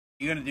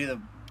You gonna do the,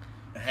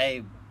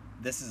 hey,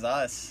 this is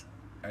us?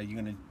 Are you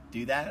gonna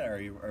do that, or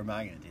am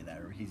I gonna do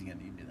that, or he's gonna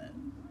do that?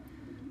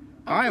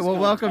 All right, well,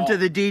 welcome to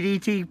the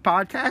DDT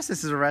podcast.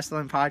 This is a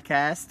wrestling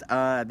podcast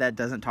that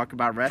doesn't talk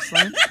about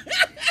wrestling.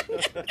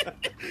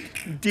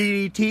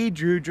 DDT,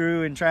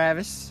 Drew, and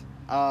Travis.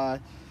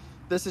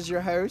 This is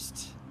your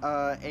host,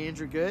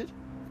 Andrew Good.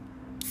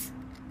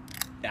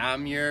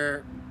 I'm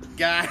your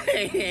guy,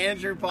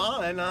 Andrew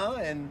Pond, huh?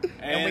 And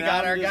we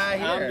got our guy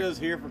here. I'm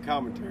just here for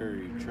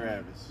commentary,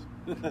 Travis.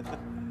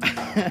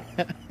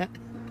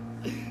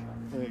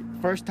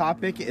 First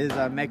topic is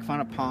make fun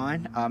of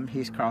Pond.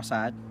 He's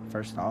cross-eyed.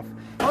 First off,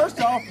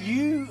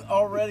 you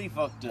already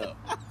fucked up.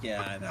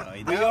 Yeah, I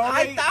know.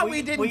 I thought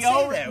we didn't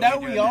say that. No,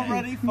 we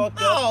already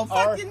fucked up. No,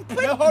 fucking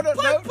put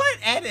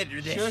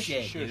editor this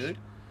shit, dude.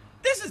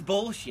 This is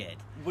bullshit.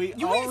 We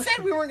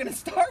said we weren't going to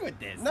start with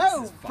this.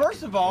 No,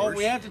 first of all,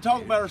 we have to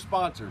talk about our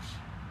sponsors.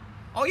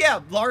 Oh, yeah,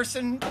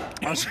 Larson.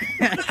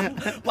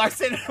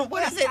 Larson,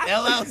 what is it?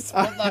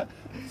 LLC.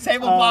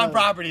 Sable Blonde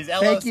Properties,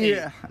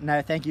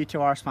 LLC. Thank you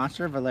to our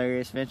sponsor,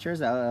 Valerius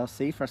Ventures,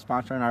 LLC, for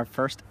sponsoring our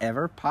first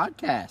ever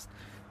podcast.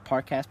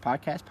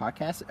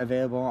 Podcast,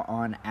 available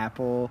on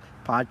Apple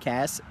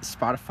Podcasts,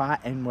 Spotify,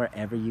 and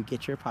wherever you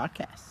get your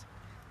podcasts.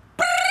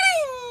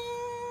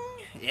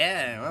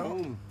 Yeah,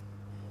 well.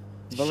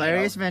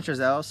 Valerius Ventures,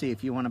 LLC,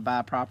 if you want to buy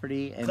a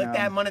property. In, click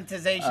that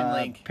monetization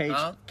link. Page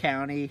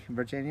County,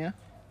 Virginia.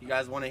 You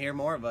guys want to hear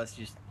more of us,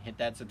 just hit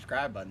that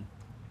subscribe button.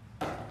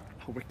 Oh,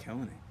 we're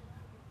killing it.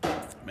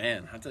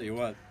 Man, I tell you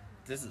what,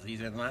 this is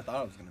easier than I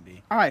thought it was going to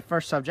be. All right,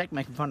 first subject,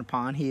 making fun of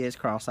Pond. He is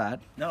cross-eyed.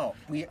 No,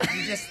 we didn't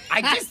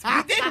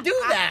do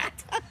that.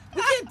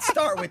 We didn't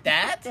start with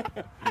that.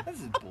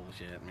 This is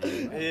bullshit,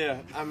 man.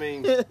 Yeah, I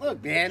mean,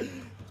 look, man.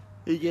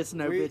 He gets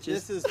no bitches.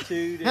 This is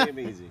too damn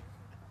easy.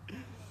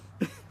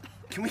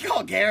 Can we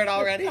call Garrett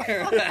already?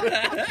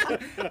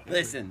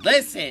 Listen.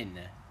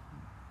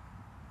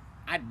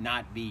 I'd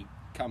not be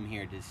come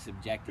here to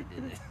subjected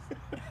to this.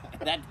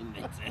 That didn't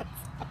make sense.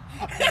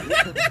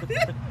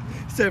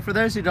 So for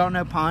those who don't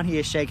know Pond, he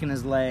is shaking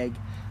his leg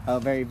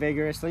very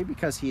vigorously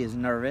because he is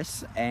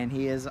nervous and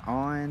he is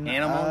on...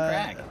 And I'm on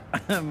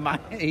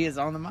crack. He is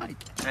on the mic.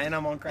 And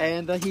I'm on crack.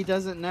 And he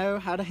doesn't know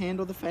how to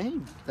handle the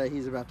fame that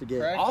he's about to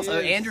get. Also,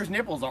 Andrew's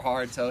nipples are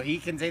hard, so he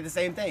can say the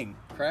same thing.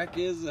 Crack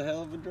is a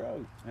hell of a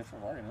drug. That's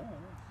what I know.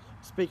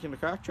 Speaking of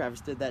crack,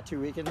 Travis did that 2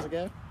 weekends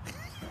ago.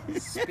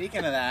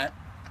 Speaking of that...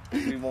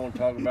 We won't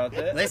talk about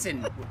that.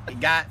 Listen,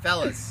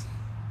 fellas.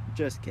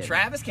 Just kidding.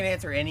 Travis can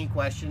answer any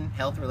question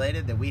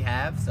health-related that we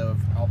have. So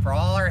for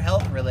all our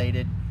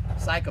health-related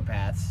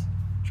psychopaths,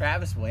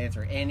 Travis will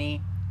answer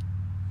any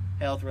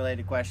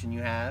health-related question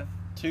you have.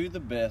 To the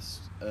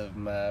best of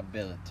my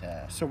ability.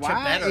 So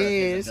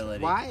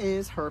why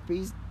is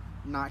herpes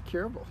not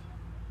curable?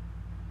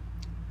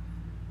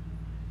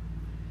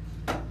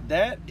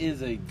 That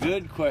is a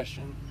good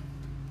question.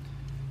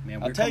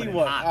 Man, I'll tell you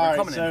what. All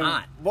right,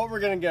 so what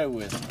we're going to go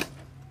with.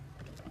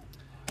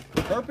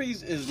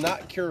 Herpes is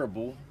not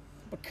curable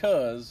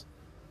because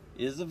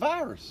it is a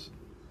virus.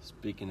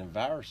 Speaking of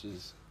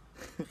viruses.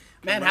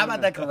 Man, how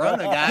about that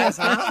corona, guys?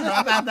 Huh?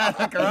 How about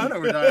that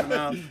corona we're talking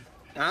about?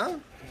 Huh?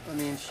 I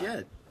mean,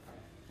 shit.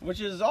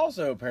 Which is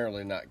also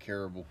apparently not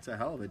curable. It's a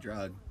hell of a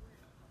drug.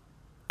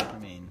 I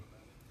mean.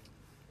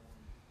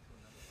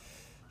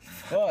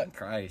 But.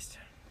 Christ.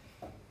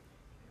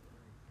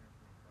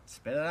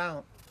 Spit it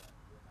out.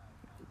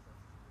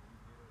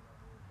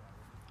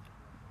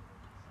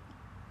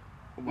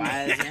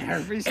 Why is it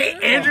herpes?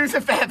 Andrew's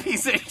a fat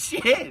piece of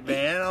shit,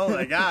 man. Oh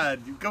my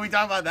god. Can we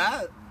talk about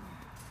that?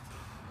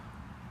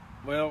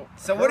 Well,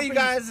 so what are you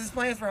guys'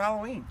 plans for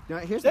Halloween?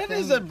 That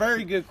is a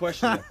very good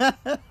question.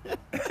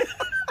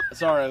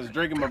 Sorry, I was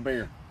drinking my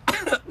beer.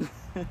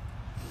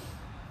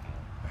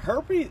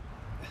 Herpes,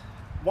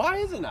 why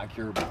is it not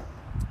curable?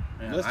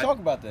 Man, Let's talk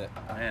about that.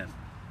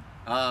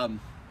 Man.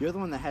 You're the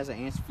one that has an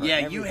answer for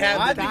everything. You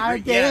have the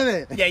degree. Damn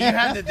it. Yeah, you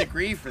have the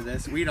degree for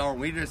this. We don't.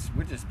 We're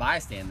just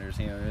bystanders.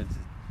 You know.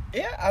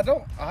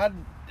 I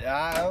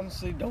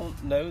honestly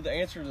don't know the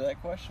answer to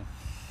that question.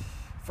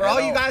 For all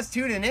you guys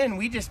tuning in,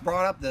 we just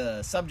brought up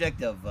the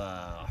subject of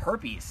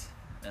herpes.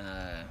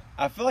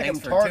 I feel like I'm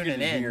targeted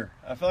here.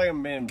 I feel like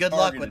I'm being good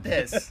targeted. luck with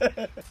this.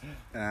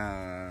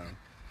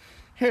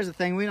 Here's the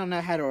thing: we don't know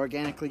how to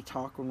organically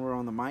talk when we're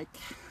on the mic.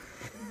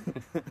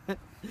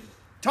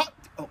 Talk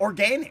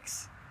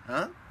organics,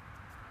 huh?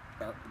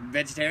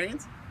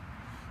 Vegetarians?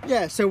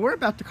 Yeah, so we're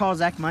about to call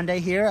Zach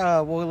Monday here.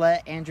 We'll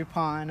let Andrew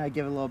Pond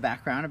give a little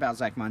background about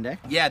Zach Monday.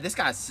 Yeah, this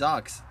guy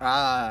sucks.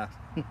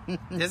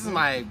 This is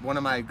one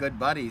of my good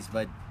buddies,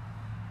 but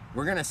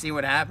we're gonna see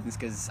what happens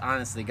because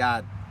honestly,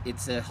 God,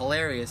 it's a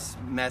hilarious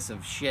mess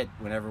of shit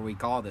whenever we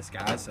call this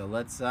guy. So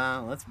let's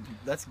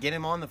get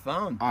him on the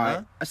phone. All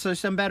right. So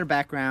some better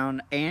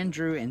background.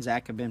 Andrew and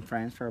Zach have been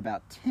friends for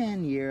about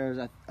 10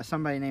 years.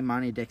 Somebody named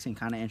Monty Dixon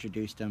kind of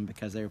introduced them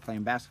because they were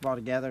playing basketball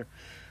together.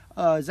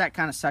 Zach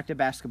kind of sucked at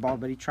basketball,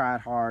 but he tried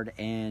hard,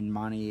 and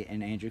Monty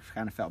and Andrew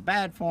kind of felt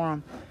bad for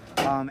him.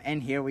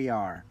 And here we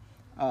are.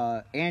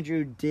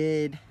 Andrew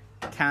did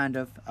kind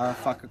of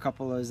fuck a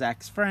couple of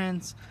Zach's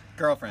friends.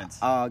 Girlfriends.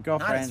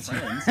 Girlfriends.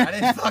 Not his friends. I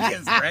didn't fuck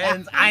his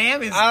friends. I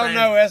am his friend. I don't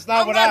know. That's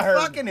not what I heard.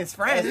 I'm fucking his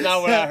friends. That's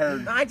not what I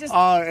heard. I just.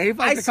 He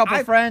fucked a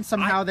couple friends.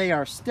 Somehow they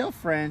are still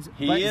friends.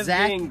 He but is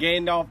Zach, being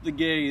Gandalf the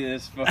Gay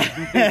this fucking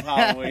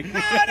Halloween.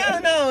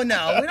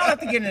 No. We don't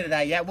have to get into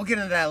that yet. We'll get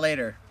into that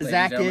later.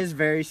 Zach is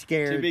very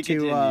scared to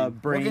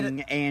continued.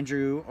 bring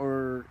Andrew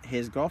or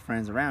his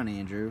girlfriends around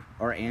Andrew,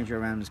 or Andrew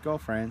around his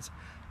girlfriends.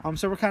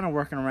 So we're kind of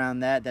working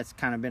around that. That's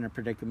kind of been a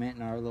predicament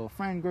in our little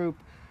friend group.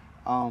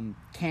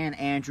 Can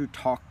Andrew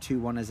talk to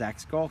one of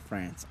Zach's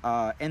girlfriends?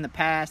 In the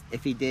past,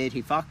 if he did,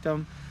 he fucked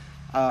them.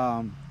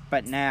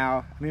 But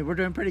now, I mean, we're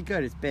doing pretty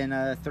good. It's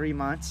been 3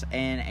 months,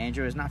 and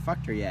Andrew has not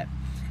fucked her yet.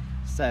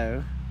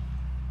 So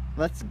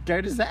let's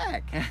go to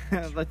Zach.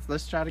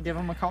 let's try to give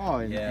him a call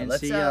and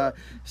see.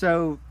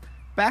 So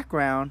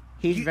background,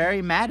 he's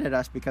very mad at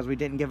us because we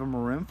didn't give him a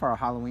room for our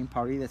Halloween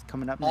party that's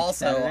coming up next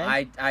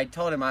Saturday. I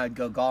told him I would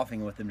go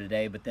golfing with him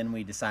today, but then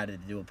we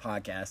decided to do a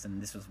podcast,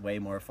 and this was way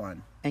more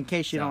fun. In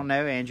case you don't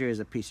know, Andrew is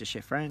a piece of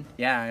shit friend.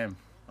 Yeah, I am.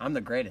 I'm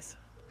the greatest.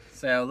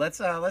 So let's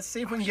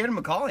see if we can get him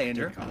a call,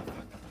 Andrew.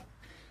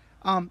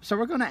 So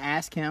we're going to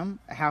ask him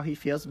how he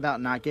feels about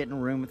not getting a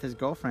room with his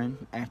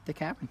girlfriend at the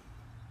cabin.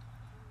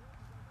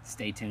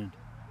 Stay tuned.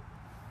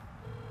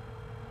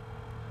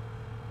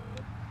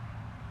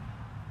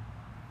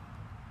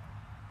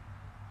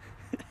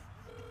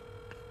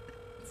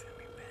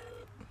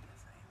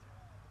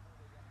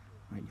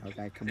 Y'all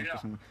gotta come up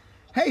with someone.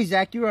 Hey,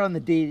 Zach, you were on the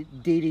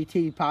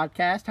DDT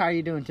podcast. How are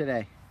you doing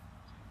today?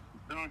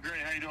 Doing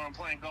great. How you doing? I'm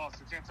playing golf,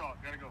 so can't talk.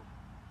 Gotta go.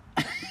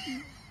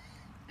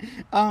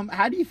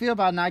 How do you feel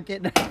about not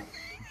getting...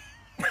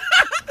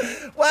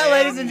 Well,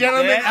 ladies and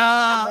gentlemen,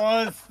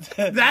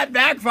 that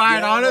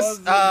backfired on us.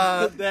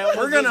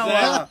 We're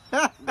gonna.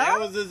 That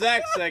was the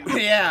Zach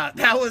segment. Yeah,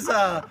 that was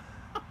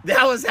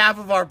half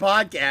of our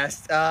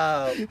podcast.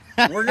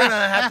 We're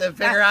gonna have to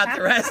figure out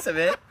the rest of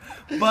it.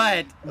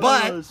 But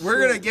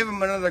we're gonna give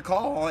him another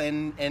call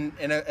in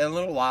a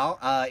little while.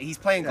 He's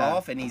playing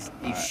golf and he's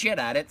shit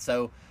at it,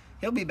 so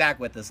he'll be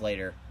back with us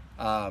later.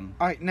 All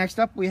right, next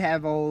up we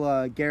have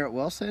old Garrett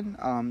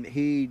Wilson.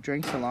 He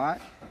drinks a lot.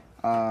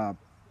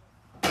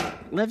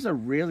 Lives a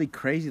really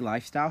crazy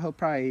lifestyle. He'll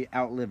probably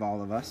outlive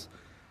all of us.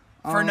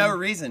 For no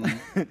reason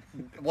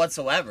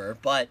whatsoever,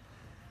 but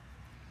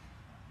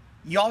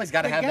you always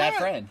got to have that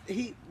friend.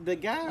 You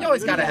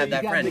always got to have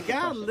that friend.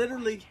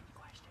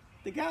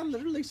 The guy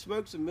literally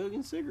smokes 1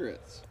 million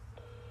cigarettes.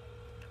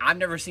 I've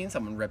never seen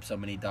someone rip so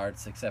many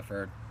darts except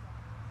for,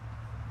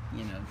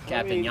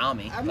 Captain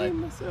Yami. I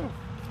mean myself.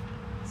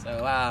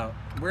 So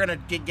we're going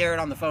to get Garrett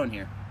on the phone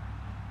here.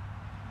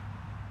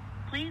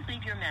 Please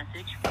leave your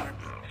message for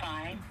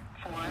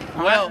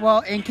 541.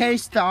 Well, in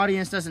case the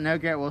audience doesn't know,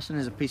 Garrett Wilson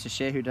is a piece of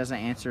shit who doesn't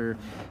answer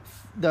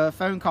the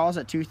phone calls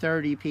at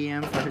 2:30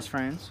 p.m. for his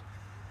friends.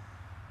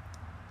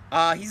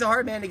 He's a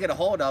hard man to get a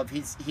hold of.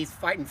 He's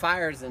fighting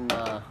fires and...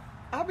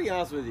 I'll be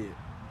honest with you.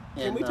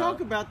 Can we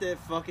talk about that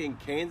fucking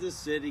Kansas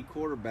City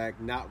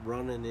quarterback not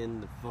running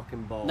in the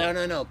fucking ball?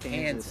 No.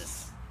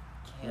 Kansas,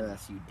 you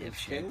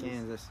dipshit.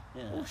 Kansas.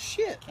 Yeah. Oh,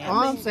 shit. All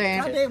I'm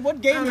saying... Goddamn,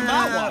 what game am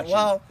I watching?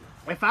 Well...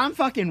 If I'm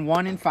fucking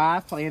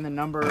 1-5 playing the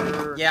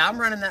number... Yeah, I'm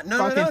running that.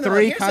 No. Fucking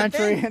 3 Here's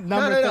country,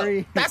 number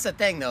 3. That's the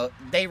thing, though.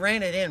 They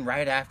ran it in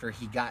right after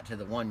he got to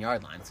the 1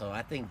 yard line, so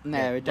I think...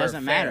 No, it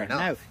doesn't matter.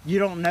 No, you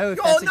don't know if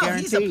that's a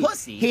guarantee. He's a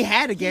pussy. He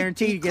had a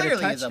guarantee He to get a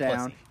clearly is a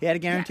touchdown. pussy. He had a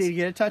guarantee to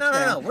get a touchdown.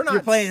 No, we're not...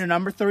 You're playing a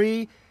number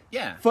 3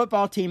 yeah.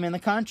 football team in the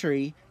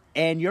country,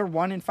 and you're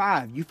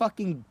 1-5. You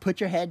fucking put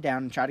your head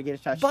down and try to get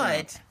a touchdown.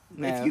 But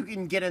if you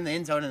can get in the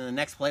end zone in the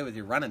next play with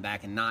your running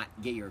back and not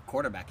get your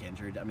quarterback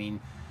injured, I mean...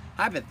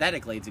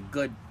 Hypothetically, it's a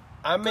good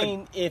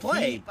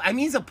play.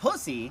 He's a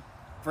pussy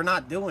for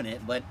not doing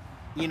it, but,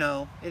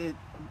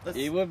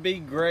 it would be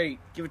great.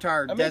 Give it to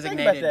our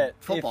designated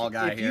football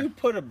guy here. If you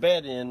put a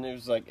bet in, it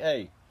was like,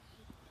 hey,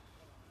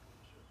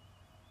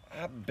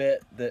 I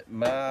bet that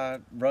my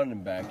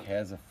running back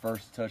has a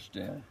first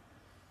touchdown.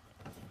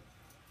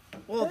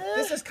 Well,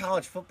 this is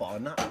college football,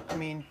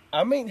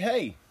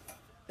 hey.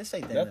 This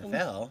ain't the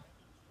NFL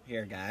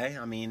here, guy.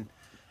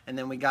 And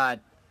then we got...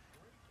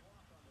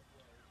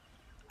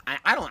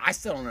 I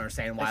still don't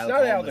understand why. It's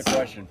not out of the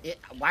question.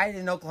 Why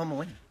didn't Oklahoma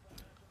win?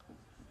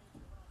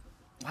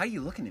 Why are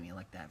you looking at me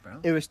like that, bro?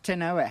 It was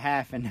 10-0 at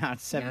half, and now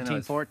it's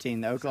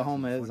 17-14.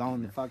 Oklahoma is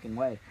on the fucking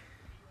way.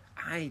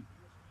 I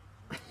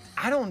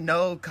don't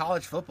know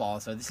college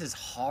football, so this is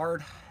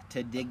hard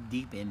to dig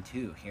deep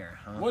into here.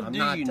 Huh? What do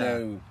you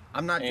know?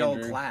 I'm not Joel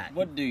Klatt.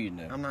 What do you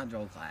know? I'm not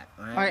Joel Klatt.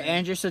 All right,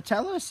 Andrew, so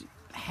tell us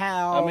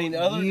how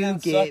other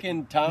than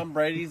sucking Tom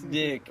Brady's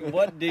dick,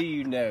 what do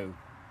you know?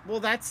 Well,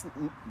 that's,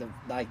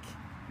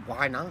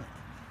 why not?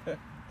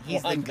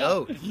 He's the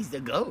GOAT. He's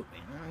the GOAT,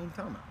 man. What are you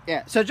talking about?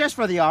 Yeah, so just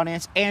for the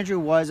audience, Andrew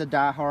was a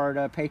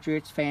diehard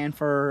Patriots fan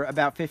for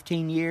about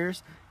 15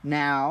 years.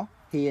 Now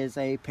he is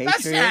a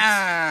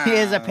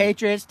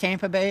Patriots,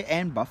 Tampa Bay,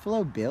 and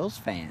Buffalo Bills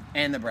fan.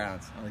 And the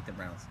Browns. I like the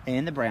Browns.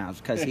 And the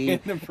Browns, because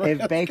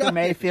if Baker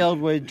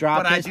Mayfield would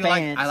drop his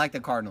pants... I like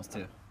the Cardinals,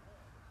 too.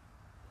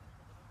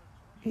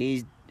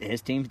 his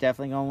team's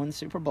definitely going to win the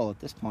Super Bowl at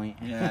this point.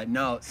 Yeah,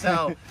 no.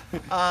 So,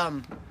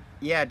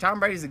 yeah, Tom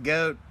Brady's a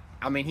GOAT.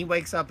 I mean, he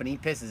wakes up and he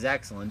pisses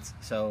excellence.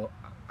 So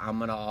I'm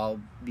gonna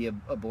all be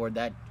aboard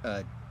that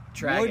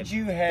track. Would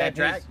you have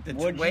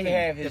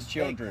his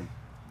children?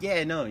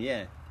 Yeah, no,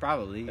 yeah,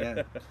 probably,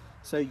 yeah.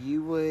 So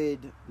you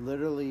would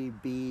literally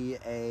be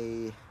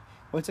a,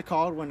 what's it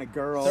called when a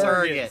girl...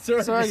 Surrogate. So you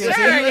would be a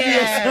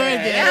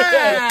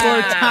surrogate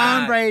for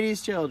Tom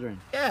Brady's children.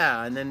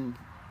 Yeah, and then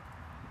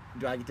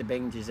do I get to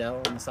bang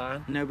Giselle on the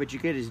side? No, but you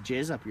could just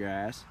jizz up your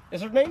ass.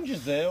 Is her name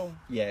Giselle?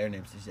 Yeah, her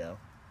name's Giselle.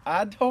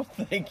 I don't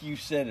think you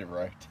said it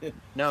right.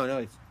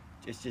 No,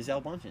 it's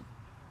Giselle Bundchen.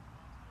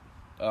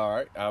 All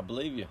right, I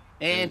believe you.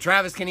 And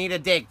Travis can eat a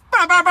dick.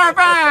 All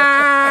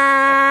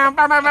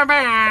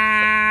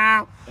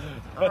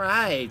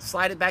right,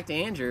 slide it back to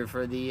Andrew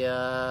for the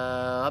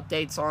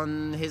updates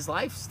on his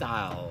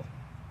lifestyle.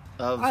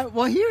 Well,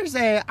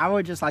 I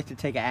would just like to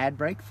take an ad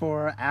break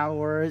for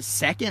our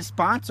second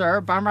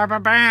sponsor,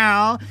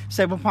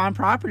 Sable Pond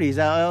Properties,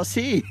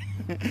 LLC.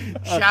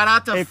 Shout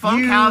out to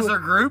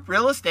Funkhauser Group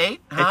Real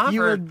Estate.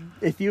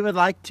 If you would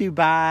like to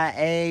buy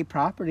a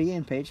property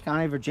in Page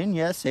County,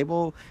 Virginia,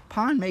 Sable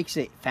Pond makes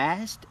it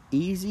fast,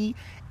 easy,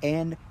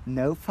 and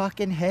no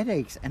fucking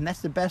headaches. And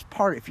that's the best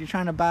part. If you're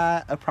trying to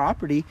buy a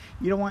property,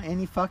 you don't want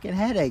any fucking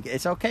headache.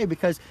 It's okay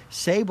because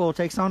Sable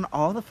takes on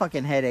all the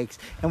fucking headaches.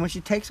 And when she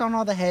takes on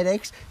all the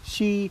headaches,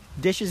 she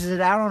dishes it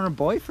out on her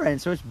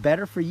boyfriend. So it's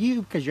better for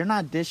you because you're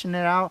not dishing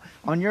it out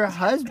on your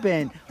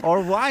husband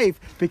or wife,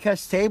 because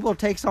Sable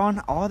takes on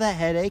all that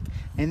headache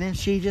and then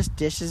she just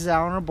dishes it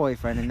out on her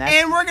boyfriend.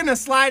 And we're going to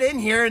slide in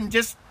here and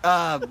just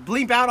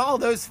bleep out all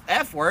those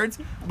F words.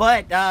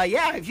 But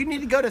yeah, if you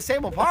need to go to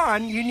Sable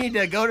Pond, you need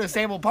to go to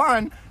Sable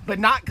Pond, but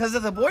not because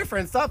of the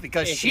boyfriend stuff,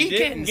 because she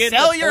can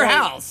sell your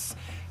house.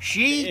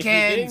 She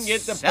can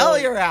sell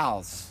your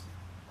house.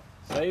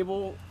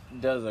 Sable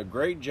does a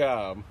great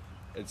job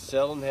at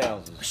selling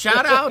houses.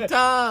 Shout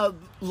out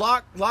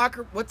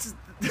Locker. What's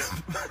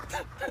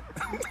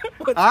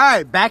all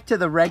right, back to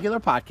the regular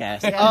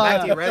podcast. Yeah,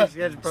 back to your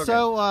regular program.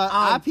 So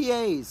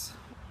IPAs,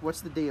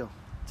 what's the deal?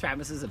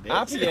 Travis is a bitch.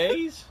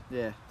 IPAs?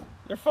 Yeah.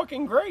 They're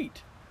fucking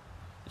great.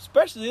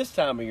 Especially this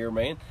time of year,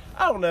 man.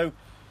 I don't know.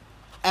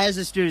 As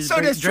a student,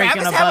 does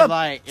drinking Travis a Bud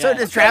Light. So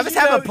does Travis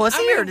have a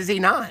pussy, or does he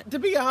not? To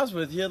be honest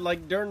with you,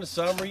 like during the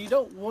summer, you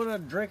don't want to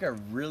drink a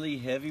really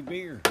heavy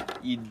beer.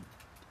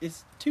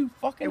 It's too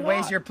fucking hot. It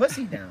weighs your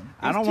pussy down.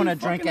 I don't want to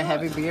drink a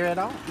heavy beer at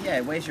all. Yeah,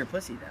 it weighs your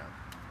pussy down.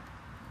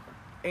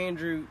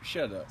 Andrew,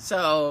 shut up.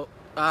 So,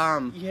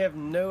 you have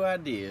no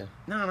idea.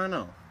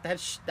 No. The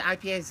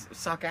IPAs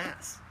suck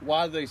ass.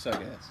 Why do they suck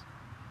ass?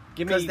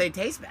 Because they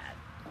taste bad.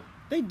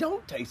 They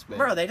don't taste bad.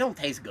 Bro, they don't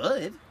taste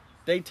good.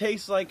 They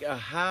taste like a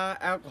high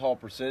alcohol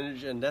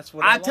percentage, and that's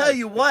what I like. Tell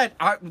you what,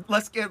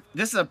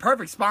 this is a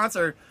perfect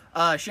sponsor.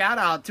 Shout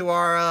out to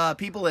our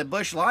people at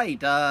Busch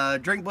Light.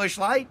 Drink Busch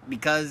Light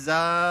because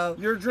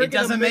it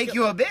doesn't make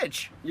you a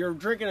bitch. You're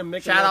drinking a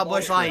Michelob. Shout out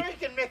Busch Light.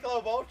 Drinking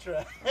Michelob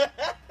Ultra.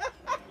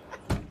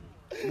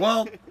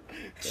 Well,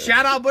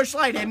 shout out Busch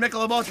Light and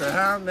Michelob Ultra.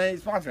 Huh? They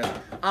sponsor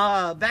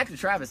us. Back to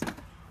Travis.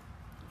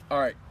 All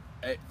right,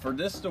 for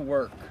this to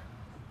work,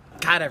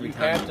 God, you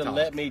have to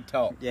let me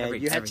talk. Yeah,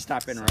 you have to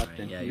stop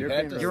interrupting. Yeah, you're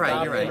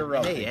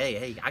right.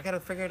 Hey, I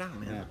gotta figure it out,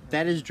 man. Yeah.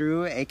 That is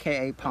Drew,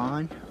 aka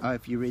Pond.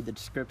 If you read the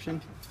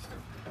description,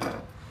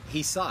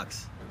 he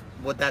sucks.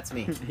 What that's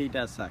me? He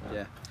does suck.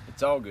 Yeah.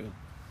 It's all good.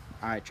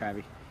 All right,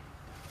 Travis.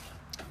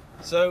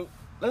 So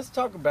let's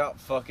talk about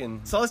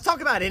So let's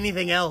talk about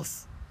anything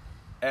else.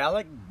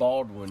 Alec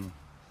Baldwin.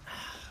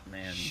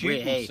 Man,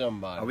 shooting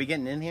somebody. Are we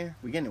getting in here?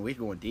 We're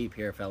going deep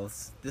here,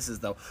 fellas. This is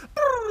the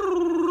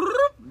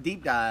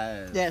deep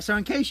dive. Yeah, so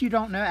in case you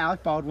don't know,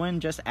 Alec Baldwin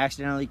just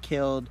accidentally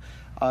killed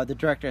the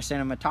director of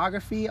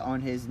cinematography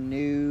on his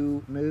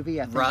new movie,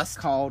 I think Rust?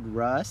 called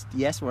Rust.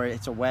 Yes, where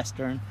it's a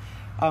Western.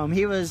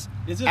 He was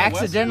Is it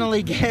accidentally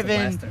It's a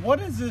given Western. What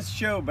is this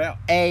show about?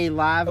 a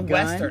live gun,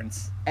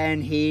 Westerns.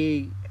 and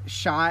he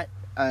shot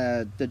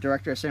the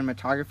director of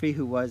cinematography,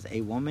 who was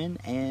a woman,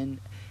 and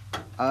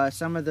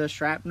some of the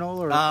shrapnel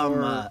or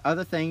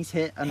other things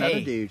hit another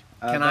dude.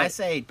 Can I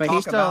say? But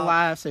he's still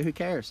alive, so who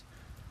cares?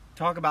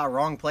 Talk about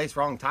wrong place,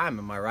 wrong time.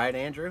 Am I right,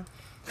 Andrew?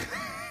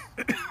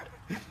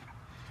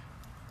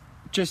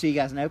 Just so you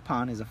guys know,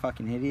 Pond is a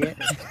fucking idiot.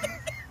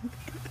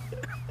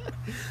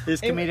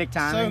 His comedic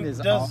timing is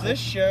does awful. this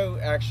show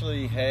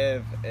actually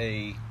have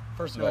a...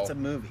 First of all, it's a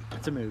movie.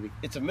 It's a movie.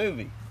 It's a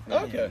movie.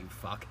 Yeah, Okay. you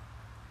fuck.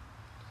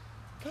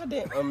 God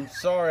damn. I'm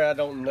sorry I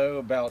don't know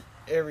about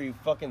every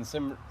fucking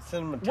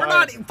cinematography. We're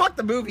not. Fuck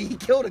the movie. He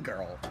killed a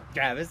girl,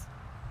 Travis.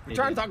 We're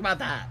trying to talk about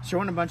that. She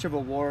won a bunch of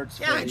awards.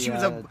 Yeah, for she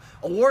was a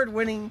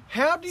award-winning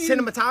How do you...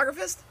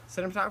 cinematographer.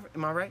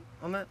 Am I right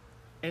on that,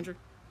 Andrew?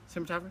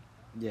 Cinematographer.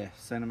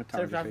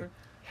 cinematography.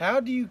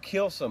 How do you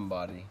kill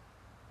somebody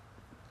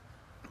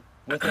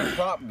with a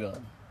prop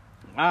gun?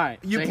 All right,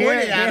 You so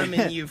pointed at him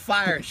and you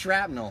fired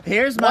shrapnel.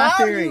 Here's my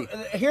theory.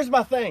 Here's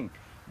my thing.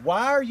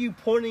 Why are you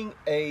pointing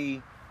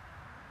a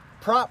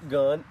prop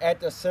gun at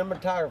the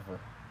cinematographer?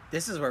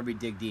 This is where we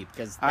dig deep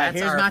because All right,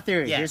 here's my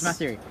theory. Yes. Here's my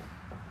theory.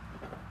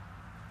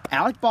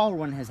 Alec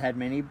Baldwin has had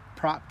many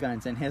prop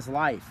guns in his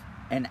life,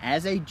 and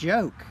as a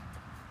joke,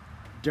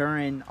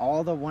 during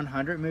all the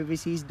 100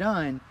 movies he's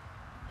done,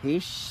 he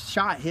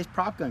shot his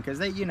prop gun because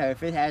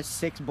if it has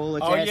 6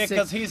 bullets, Oh it has yeah, six-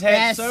 because he's it had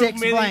has so 6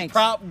 many blanks.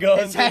 prop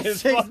guns It has in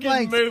his 6 fucking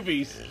blanks.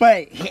 movies.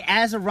 But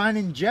as a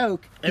running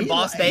joke, And he,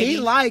 Boss he Baby?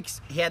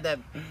 likes He had that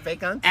fake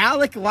gun.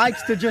 Alec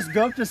likes to just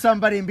go up to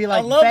somebody and be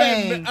like, I love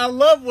 "Bang!" that. I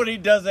love when he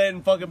does that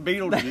in fucking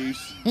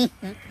Beetlejuice.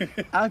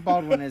 Alec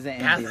Baldwin isn't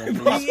in Alec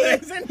Beetlejuice.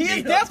 Baldwin. He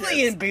is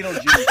definitely in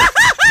Beetlejuice.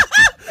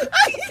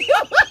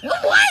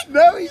 What?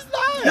 No, he's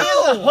not. He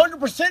is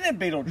 100% in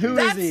Beetlejuice. Who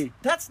is he?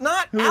 That's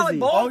not Who is Alec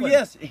he? Oh Baldwin.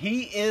 yes,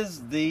 he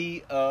is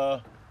the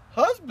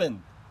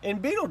husband in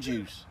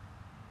Beetlejuice.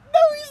 No,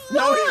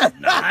 he's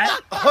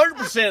not.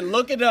 100%.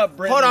 Look it up,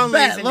 Brittany. Hold on,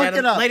 Bet, ladies and look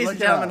gentlemen. it up, Ladies look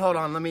and it gentlemen, up. hold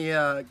on. Let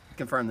me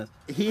confirm this.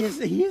 He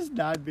is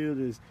not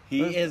Beetlejuice.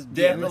 He is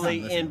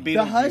definitely listen. in Beetlejuice.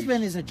 The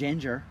husband is a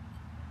ginger.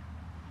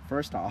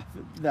 First off,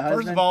 the husband,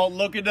 First of all,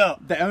 look it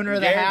up. the owner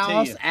of the Guarantee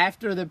house you.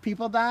 after the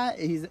people die,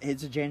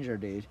 it's a ginger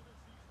dude.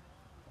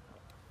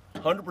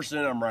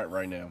 100% I'm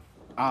right now.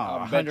 Oh,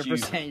 I bet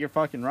 100% you're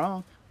fucking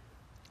wrong.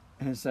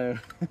 And so,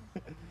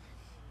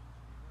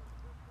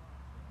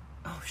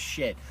 Oh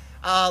shit.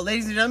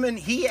 Ladies and gentlemen,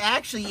 he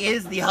actually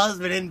is the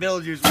husband in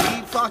Beetlejuice.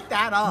 We fucked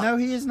that up. no,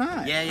 he is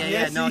not. Yeah.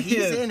 Yes, No, he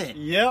he's is. in it.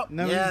 Yep.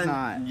 No, Yeah, he's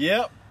not.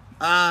 Yep.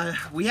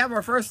 We have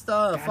our first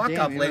fuck damn,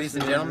 up, he ladies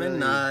must and have been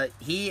gentlemen. really-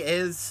 He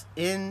is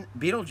in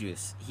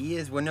Beetlejuice. He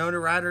is Winona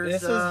Ryder's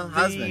This is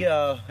husband,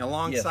 the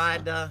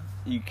alongside.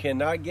 You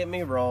cannot get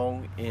me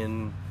wrong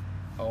in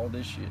all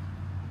this shit.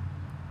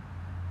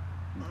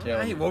 I'm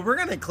telling Hey, you. well, we're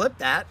gonna clip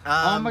that.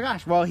 Oh my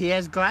gosh! Well, he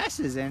has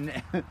glasses and.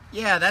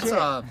 Yeah, that's Shit.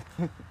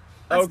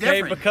 That's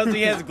Okay, different. because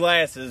he has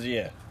glasses,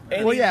 yeah.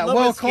 And Well, he's yeah. a little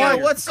Well, bit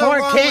scared. what's so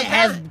Clark wrong Kent with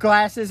has that?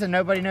 glasses and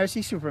nobody knows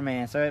he's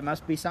Superman, so it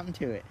must be something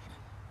to it.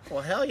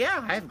 Well, hell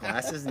yeah, I have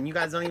glasses, and you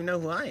guys don't even know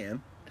who I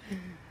am.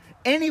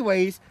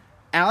 Anyways,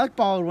 Alec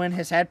Baldwin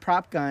has had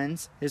prop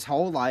guns his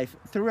whole life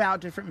throughout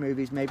different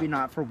movies, maybe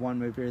not for one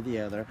movie or the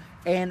other.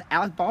 And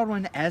Alec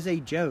Baldwin, as a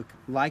joke,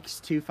 likes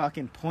to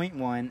fucking point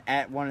one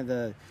at one of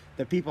the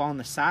people on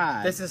the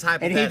side. This is And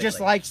hypothetical. he just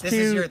likes This to.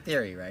 is your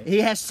theory, right?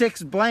 He has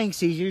 6 blanks.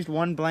 He's used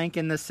 1 blank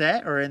in the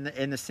set or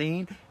in the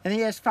scene, and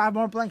he has 5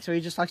 more blanks. So he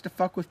just likes to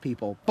fuck with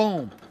people.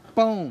 Boom,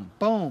 boom,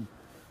 boom,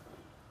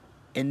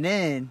 and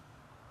then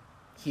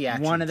He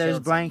actually one of those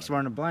killed blanks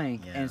someone. were on a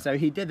blank, Yeah. and so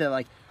he did that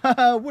like,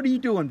 haha, what are you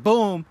doing?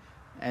 Boom,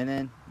 and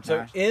then So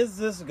gosh. is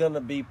this going to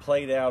be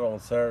played out on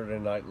Saturday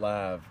Night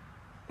Live?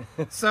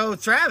 So,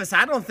 Travis,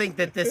 I don't think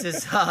that this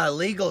is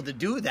legal to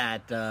do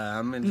that.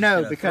 I'm just no,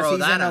 gonna because throw he's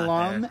that an out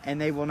alum, there. and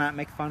they will not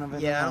make fun of him.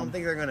 Yeah, I don't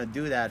think they're gonna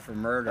do that for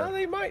murder. Oh,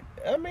 they might.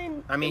 I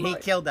mean, He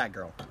killed that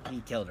girl. He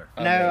killed her.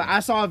 No,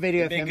 I saw a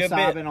video of Be a him good bit.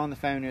 sobbing on the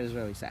phone. It was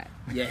really sad.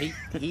 Yeah,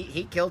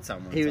 he killed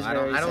someone. He was so I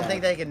don't very sad.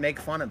 think they can make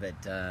fun of it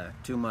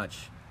too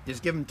much.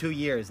 Just give them 2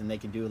 years, and they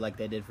can do like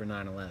they did for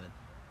 9/11.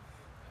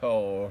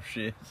 Oh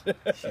shit!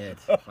 Shit.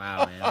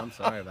 Wow, man. I'm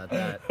sorry about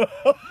that.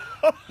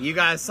 You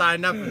guys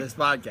signed up for this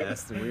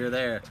podcast, and we were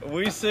there.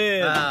 We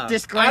said.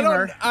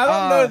 Disclaimer. I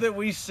don't know that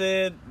we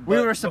said. we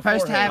but were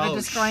supposed to have beforehand. a Oh,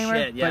 disclaimer,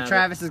 shit, yeah, but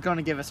Travis is going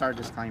to give us our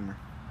disclaimer.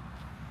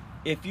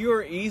 If you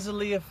are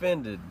easily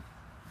offended,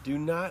 do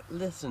not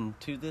listen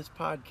to this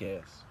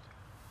podcast.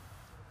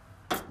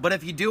 But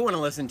if you do want to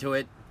listen to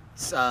it,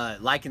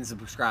 like and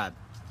subscribe.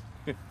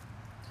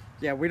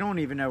 Yeah, we don't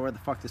even know where the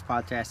fuck this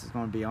podcast is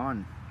going to be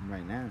on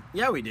right now.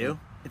 Yeah, we do.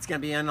 It's going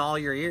to be in all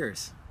your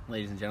ears,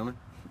 ladies and gentlemen.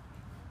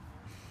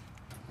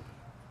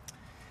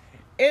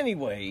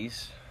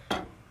 Anyways,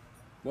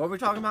 What were we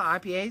talking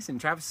about? IPAs and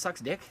Travis sucks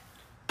dick?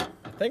 I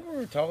think we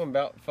were talking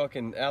about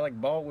fucking Alec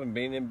Baldwin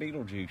being in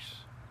Beetlejuice.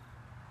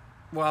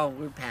 Well,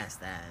 we're past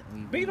that.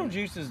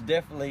 Beetlejuice is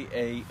definitely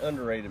a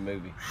underrated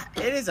movie.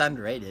 It is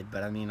underrated,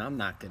 but I mean, I'm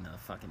not going to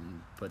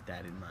fucking put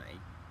that in my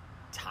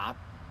top.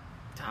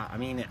 I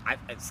mean,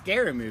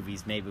 scary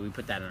movies, maybe we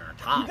put that in our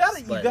top.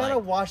 You gotta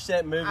watch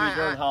that movie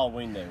during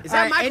Halloween though. Is that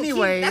Alright, Michael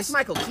anyways, Keaton? That's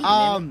Michael Keaton.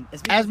 isn't it?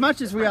 It's as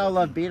much as we all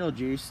love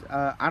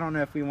Beetlejuice, I don't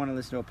know if we want to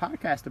listen to a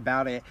podcast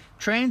about it.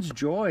 Trans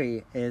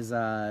Joy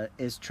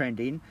is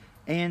trending,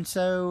 and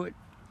so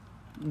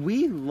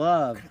we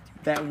love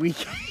that we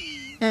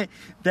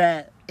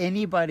that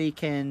anybody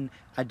can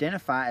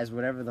identify as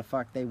whatever the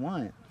fuck they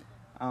want.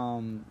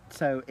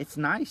 So it's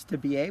nice to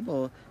be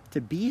able to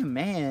be a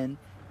man,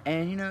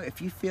 and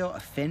if you feel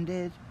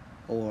offended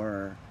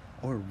or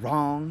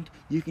wronged,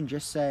 you can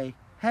just say,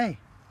 "Hey,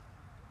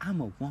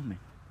 I'm a woman."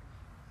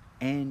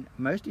 And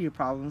most of your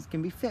problems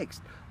can be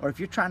fixed. Or if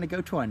you're trying to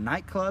go to a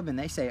nightclub and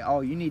they say,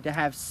 "Oh, you need to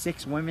have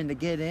 6 women to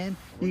get in,"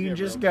 you can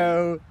just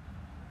go,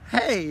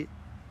 "Hey,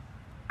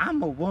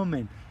 I'm a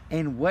woman."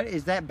 And what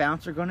is that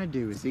bouncer going to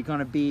do? Is he going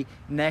to be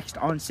next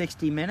on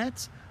 60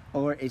 Minutes?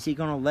 Or is he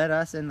going to let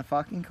us in the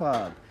fucking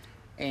club?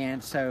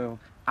 And so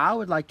I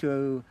would like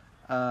to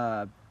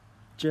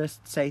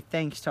just say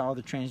thanks to all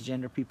the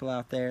transgender people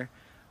out there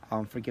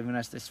for giving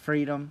us this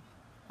freedom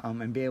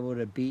and be able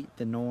to beat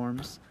the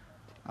norms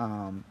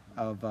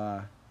of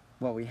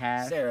what we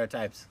have.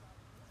 Stereotypes.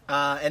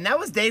 And that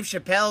was Dave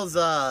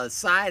Chappelle's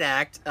side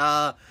act.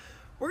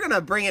 We're going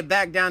to bring it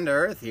back down to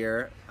earth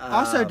here.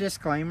 Also,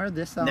 disclaimer,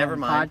 this never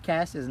mind.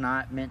 podcast is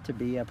not meant to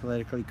be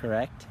politically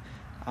correct.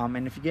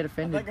 And if you get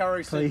offended, think I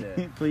already please, said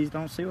that. please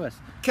don't sue us.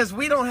 Because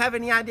we don't have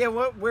any idea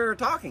what we're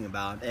talking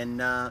about. And,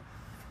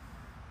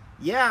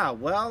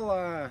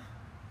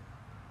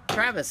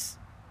 Travis,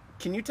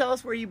 can you tell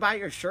us where you buy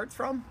your shirts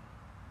from?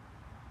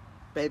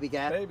 Baby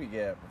Gap. Baby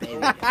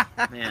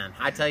Gap. Man,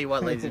 I tell you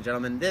what, ladies and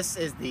gentlemen, this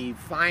is the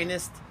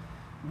finest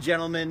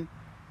gentleman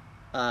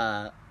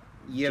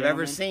you have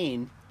ever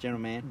seen.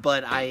 Gentleman.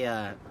 But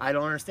I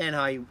don't understand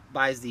how he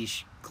buys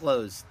these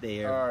clothes.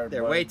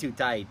 They're way too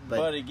tight. But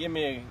Buddy, give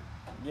me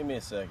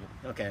a second.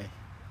 okay.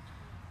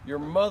 Your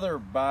mother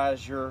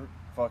buys your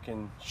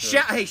fucking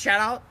shirt.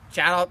 Shout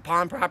out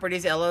Palm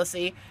Properties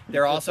LLC.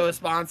 They're also a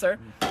sponsor.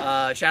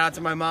 Shout out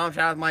to my mom.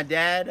 Shout out to my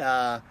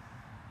dad.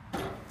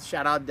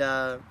 Shout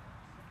out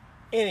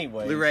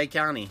Anyway, Luray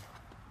County.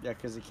 Yeah,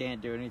 because he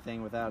can't do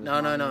anything without his No.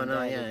 mom and Yeah,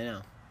 dad. I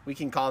know. We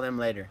can call them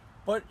later.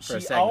 but for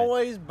a she segment.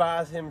 always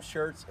buys him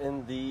shirts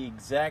in the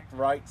exact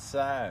right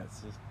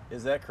size.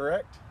 Is that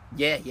correct?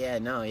 Yeah,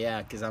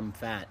 because I'm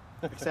fat.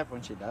 Except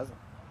when she doesn't.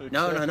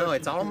 No.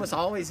 It's almost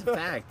always a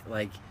fact.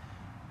 Like,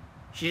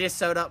 she just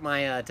sewed up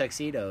my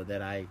tuxedo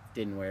that I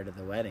didn't wear to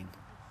the wedding.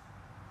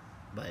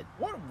 But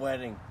What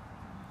wedding?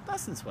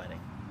 Dustin's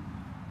wedding.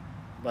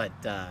 But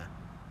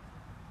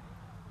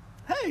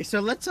Hey, so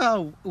let's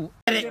edit,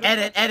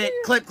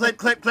 clip.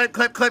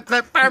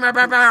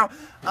 Bow.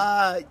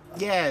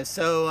 Yeah.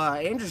 So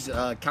Andrew's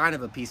kind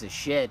of a piece of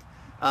shit.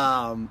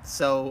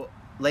 So,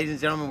 ladies and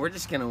gentlemen, we're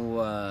just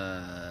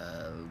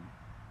gonna.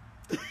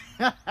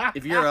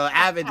 If you're an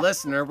avid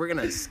listener, we're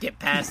gonna skip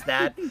past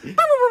that,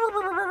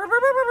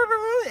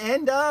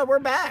 and we're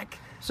back.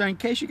 So in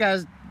case you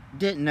guys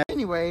didn't know,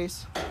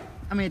 anyways,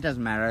 I mean, it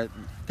doesn't matter.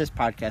 This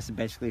podcast is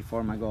basically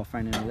for my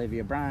girlfriend and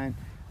Olivia Bryan,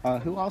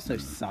 who also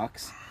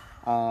sucks.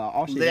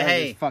 All she does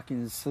is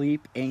fucking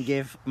sleep and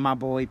give my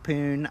boy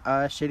Poon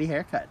shitty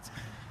haircuts.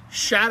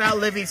 Shout out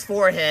Livy's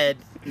forehead.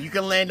 You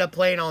can land a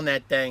plane on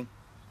that thing.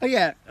 Oh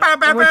yeah,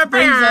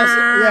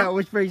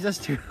 which brings us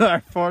to our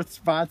fourth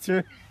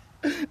sponsor,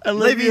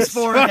 Olivia's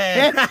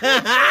forehead.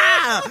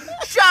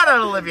 Shout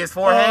out Olivia's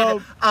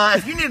forehead.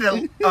 If you need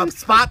a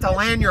spot to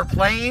land your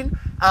plane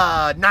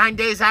 9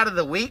 days out of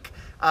the week,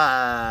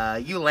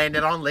 you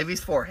landed on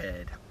Livy's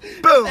forehead.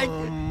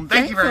 Boom!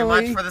 Thank you very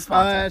much for the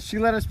sponsor. She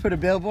let us put a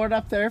billboard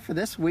up there for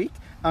this week.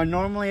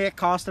 Normally it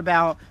costs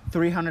about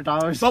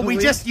 $300. But we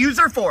just use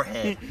her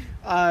forehead.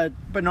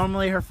 But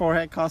normally her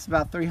forehead costs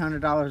about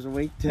 $300 a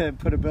week to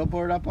put a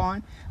billboard up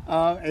on.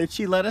 And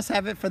she let us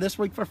have it for this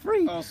week for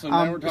free. Oh, so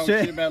now we're talking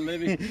shit about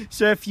Livy.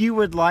 So if you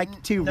would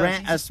like to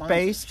rent a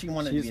space, she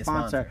wanted to be a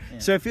sponsor. Yeah.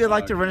 So if you'd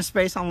like to rent a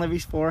space on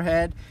Livy's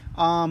forehead,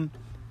 about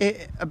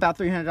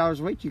 $300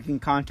 a week, you can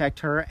contact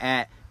her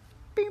at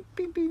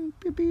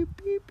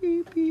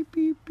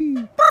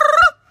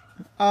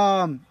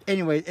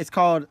anyway, it's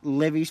called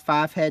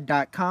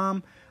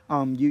livys5head.com.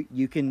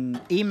 You can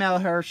email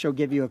her, she'll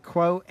give you a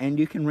quote, and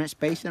you can rent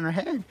space in her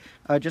head,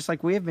 just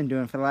like we have been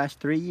doing for the last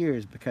 3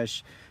 years,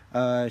 because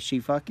she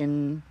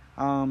fucking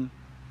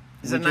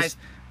Is it nice?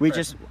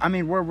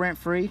 We're rent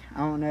free. I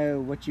don't know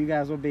what you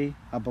guys will be,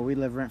 but we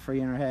live rent free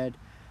in her head,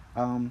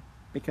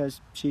 because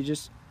she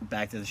just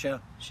Back to the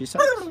show. she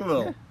sucks.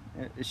 Yeah.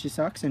 She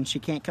sucks, and she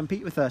can't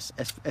compete with us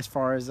as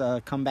far as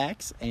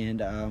comebacks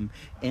and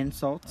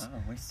insults.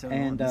 Oh, we're still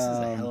And, this is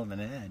a hell of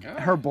an ad.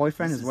 Her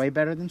boyfriend is way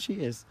better than she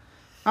is.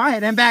 All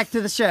right, and back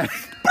to the show.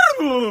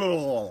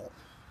 All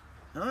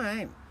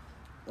right.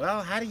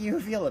 Well, how do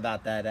you feel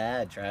about that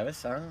ad,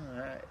 Travis?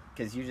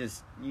 Because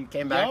you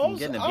came back from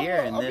getting a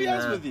beer, and I'll then be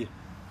honest with you.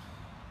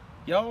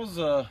 Y'all's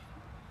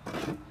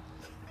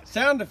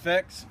sound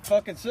effects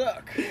fucking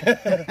suck.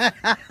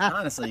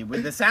 honestly,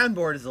 the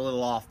soundboard is a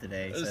little off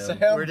today. The So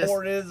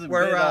soundboard is a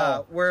bit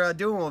off. We're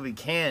doing what we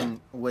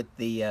can with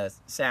the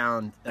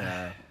sound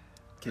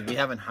because we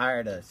haven't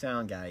hired a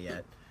sound guy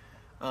yet.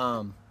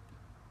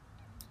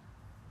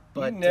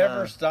 But you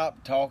never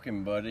stop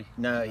talking, buddy.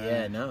 No,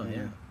 yeah.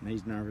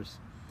 He's nervous.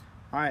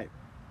 All right.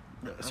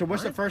 So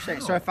what's the What? first thing?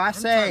 How? So if I'm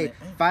trying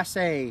I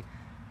say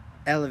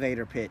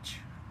elevator pitch,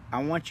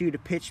 I want you to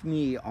pitch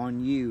me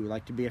on you,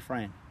 like to be a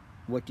friend.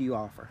 What do you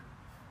offer?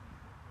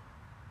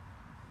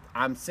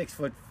 I'm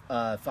 6'5"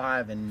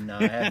 and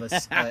I have an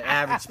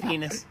average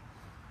penis.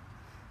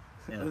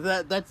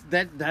 Yeah. That's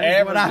what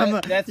Average,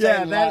 I'm. that's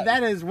yeah, a lot.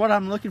 that is what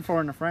I'm looking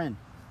for in a friend.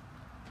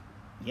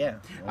 Yeah.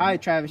 All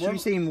right, Travis, well- you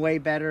seem way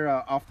better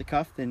off the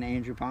cuff than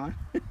Andrew Pond.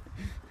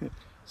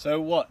 So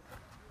what?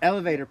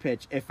 Elevator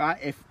pitch.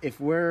 If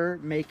we're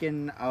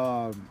making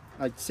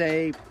like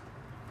say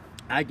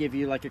I give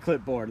you like a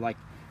clipboard, like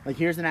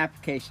here's an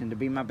application to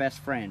be my best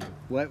friend.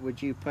 What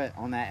would you put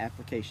on that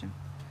application?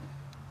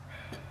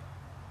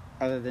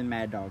 Other than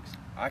Mad Dogs.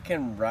 I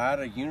can ride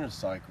a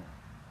unicycle.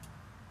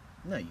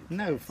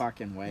 No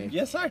fucking way.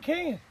 Yes, I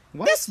can.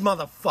 What? This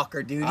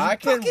motherfucker, dude. I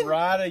can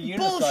ride a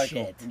unicycle.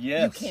 Bullshit.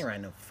 Yes. You can't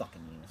ride no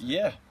fucking unicycle.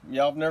 Yeah.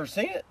 Y'all have never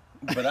seen it?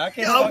 But I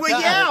can't. Oh, well,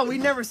 yeah, we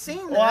never seen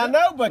that. Well, I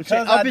know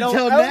because Up I don't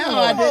until own now,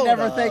 I one. didn't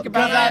ever Hold think up.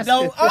 about Because I asking.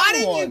 don't own Why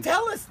didn't you one.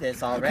 tell us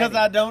this already? Because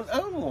I don't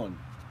own one.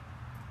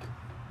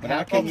 But How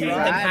I can can you then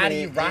ride ride how do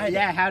it? you ride it?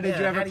 Yeah, how did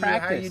you ever How are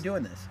practice? you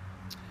doing this?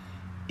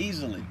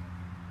 easily.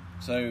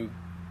 So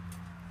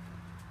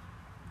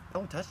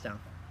Oh, touchdown.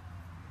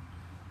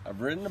 I've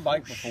ridden a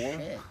bike before.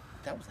 Shit.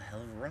 That was a hell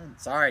of a run.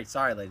 Sorry, ladies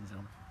and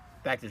gentlemen.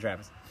 Back to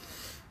Travis.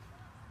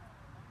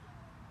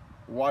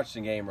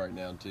 Watching the game right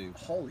now too.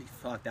 Holy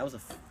fuck, that was a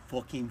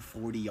fucking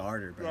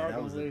 40-yarder, bro.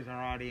 That was a...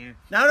 our audience.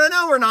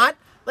 No, we're not.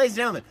 Ladies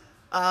and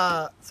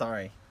gentlemen.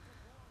 Sorry.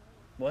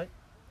 What?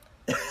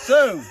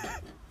 So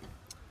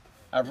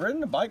I've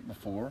ridden a bike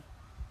before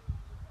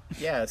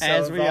Yeah, so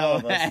As have we all,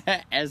 of us.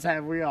 as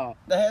have we all.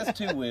 that has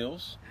 2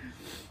 wheels.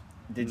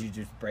 Did you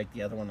just break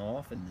the other one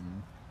off and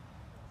then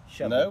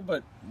shove No, it?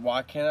 but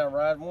why can't I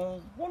ride one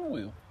with one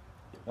wheel?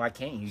 Why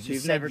can't you? You So just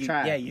you've said never you,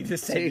 tried. Yeah, you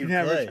just So said you've you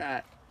never could.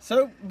 tried.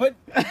 So, but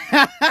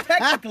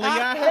technically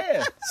I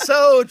have.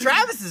 So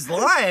Travis is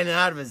lying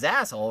out of his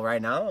asshole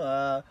right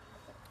now.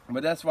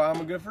 But that's why I'm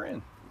a good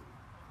friend.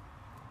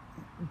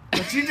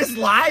 But you just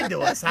lied to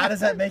us. How does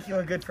that make you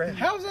a good friend?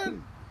 How's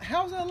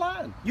that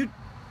lying?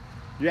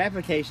 Your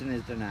application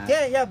is denied.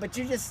 Yeah, but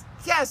you just...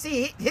 Yeah,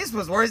 see, his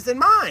was worse than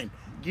mine.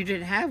 You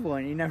didn't have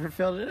one. You never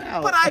filled it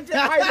out. But I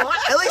lied.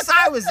 At least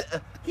I was...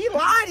 he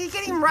lied. He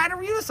can't even ride a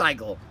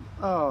unicycle.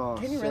 Oh,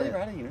 Can you really shit.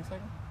 ride a unicycle?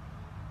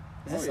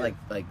 Is this Oh, yeah.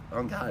 like,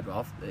 oh God,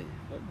 off the...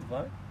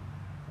 What?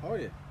 Oh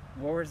yeah.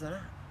 Where's that at?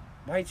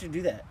 Why don't you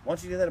do that? Why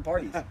don't you do that at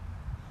parties?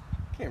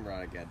 Can't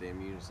ride a goddamn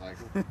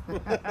unicycle.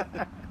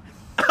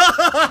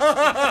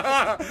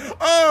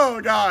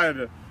 Oh,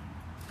 God.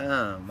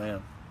 Oh,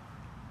 man.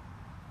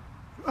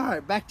 All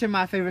right, back to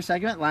my favorite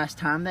segment. Last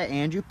time that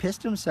Andrew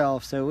pissed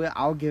himself, so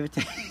I'll give it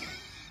to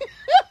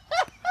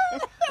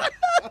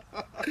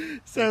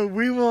So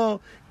we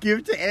will give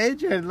it to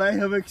Andrew and let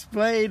him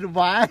explain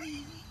why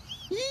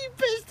he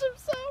pissed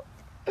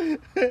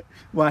himself.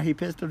 Why he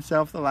pissed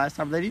himself the last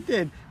time that he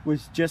did,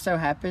 which just so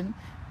happened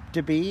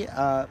to be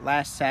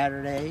last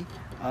Saturday,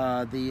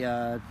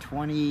 the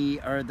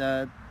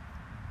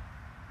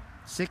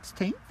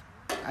 16th.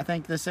 I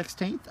think the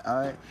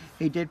 16th.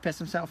 He did piss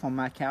himself on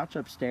my couch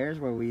upstairs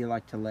where we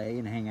like to lay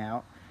and hang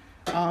out.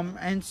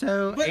 And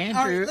so But Andrew,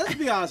 all right, let's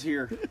be honest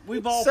here.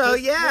 We've all So,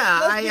 yeah,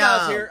 let's be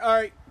honest here. All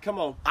right, come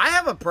on. I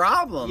have a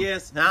problem.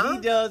 Yes, Huh? he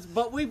does,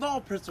 but we've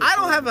all pissed I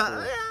don't have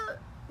ourselves a...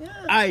 Yeah.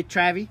 all right,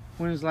 Travi,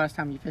 when was the last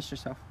time you pissed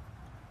yourself?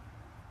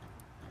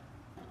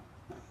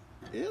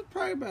 before. It was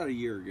probably about a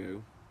year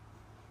ago.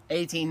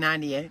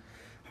 1898.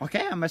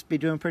 Okay, I must be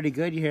doing pretty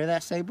good. You hear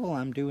that, Sable?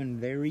 I'm doing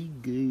very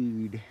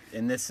good.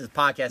 And this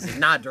podcast is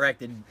not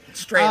directed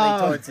straightly Oh.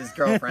 towards his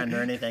girlfriend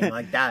or anything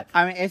like that.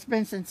 I mean, it's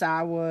been since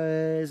I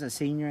was a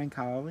senior in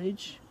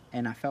college,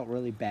 and I felt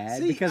really bad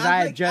See, because I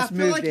had think- just I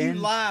feel moved like in.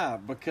 you lie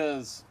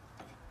because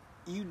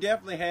you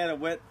definitely had a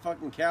wet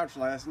fucking couch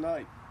last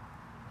night.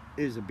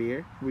 It was a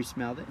beer. We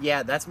smelled it.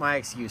 Yeah, that's my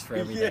excuse for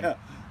everything. Yeah.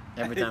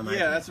 Every time I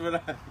yeah, do. that's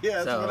what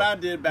So, I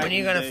did back When are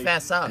you in the going to day.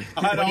 fess up?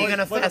 I'd When are you always going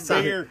to put fess a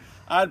up? beer.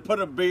 I'd put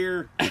a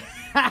beer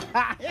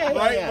Yeah,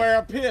 right where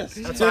I pissed.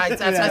 That's why I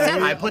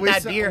said. I put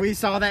that beer. We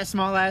saw that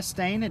small ass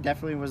stain. It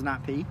definitely was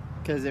not pee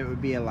because it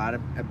would be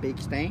a big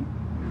stain.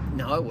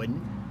 No, it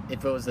wouldn't.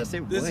 If it was a... Yes,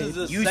 it This would. is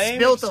the You same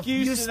spilt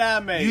excuse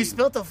that I made. You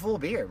spilt a full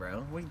beer,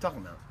 bro. What are you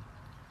talking about?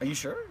 Are you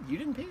sure? You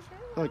didn't pee?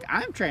 Look,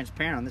 I'm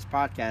transparent on this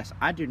podcast.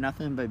 I do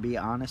nothing but be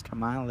honest to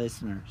my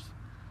listeners.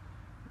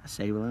 I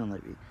say will and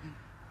Libby.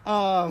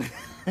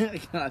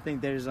 I think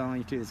there's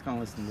only 2 that's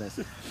gonna listen to this.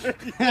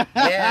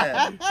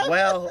 Yeah.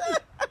 Well...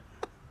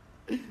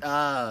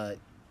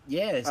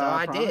 Yeah, so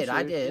I promise did.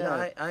 I you, did.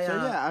 yeah. I So,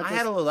 yeah, I had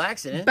just- a little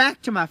accident.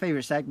 Back to my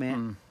favorite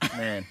segment.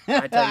 Man,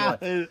 I tell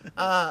you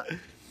what.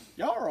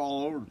 Y'all are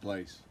all over the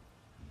place.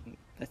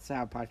 That's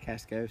how a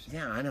podcast goes.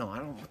 Yeah, I know. I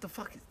don't. What the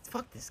fuck?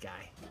 Fuck this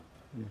guy.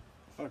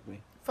 Fuck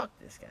me. Fuck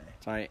this guy.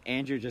 Sorry,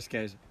 Andrew just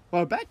goes,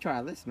 well, back to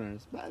our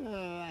listeners. Blah, blah,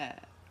 blah.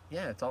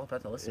 Yeah, it's all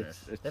about the listeners.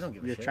 They don't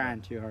give a You're shit.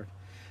 trying too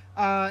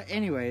hard.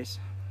 Anyways.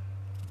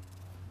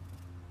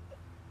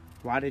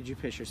 Why did you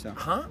piss yourself?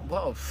 Huh?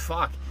 Whoa,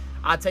 fuck.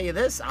 I'll tell you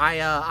this.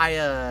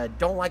 I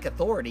don't like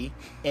authority,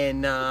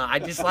 and I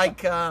just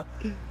like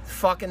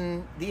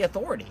fucking the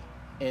authority,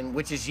 and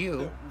which is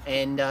you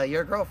and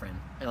your girlfriend,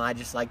 and I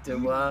just like to.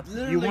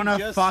 You want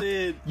to fuck?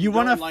 You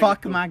want to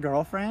fuck my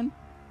girlfriend?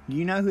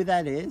 You know who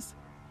that is?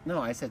 No,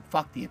 I said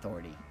fuck the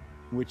authority.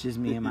 Which is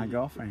me and my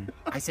girlfriend.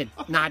 I said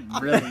not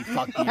really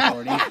fuck the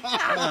authority.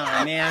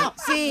 Oh man,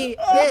 see,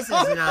 this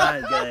is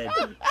not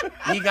good.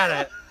 You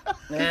gotta,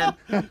 man.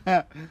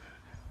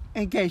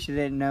 In case you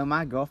didn't know,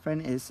 my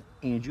girlfriend is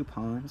Andrew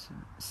Pond's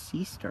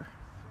sister.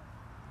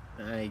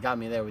 You got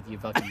me there with you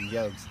fucking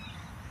jokes.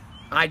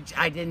 I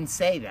didn't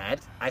say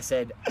that. I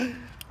said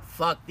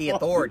fuck the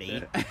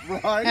authority.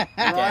 Right.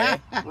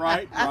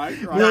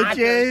 Not- Which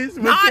is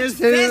not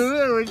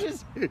who? Which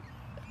is who?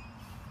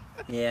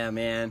 Yeah,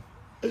 man.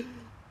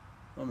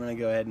 I'm gonna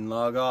go ahead and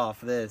log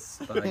off this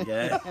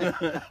podcast.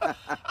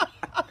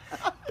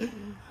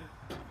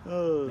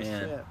 Oh,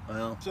 Man, shit.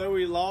 well, So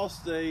we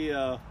lost a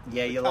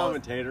yeah, you lost.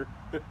 commentator.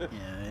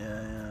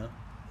 Yeah.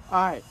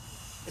 All right.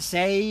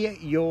 Say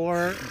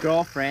your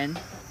girlfriend,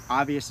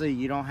 obviously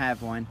you don't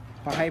have one,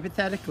 but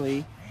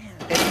hypothetically,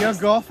 if your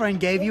girlfriend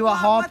gave you a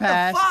hall What the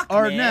pass, fuck,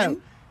 or man?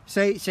 no,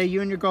 say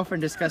you and your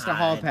girlfriend discussed a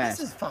hall God, pass,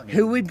 this is fucking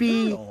who would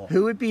be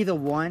brutal. the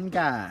one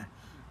guy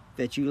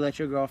that you let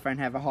your girlfriend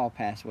have a hall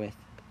pass with?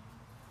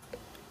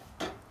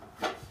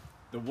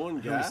 The one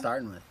Who are we guy.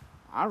 starting with?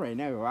 I already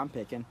know who I'm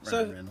picking. So-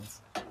 Ryan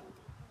Reynolds.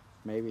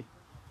 Maybe.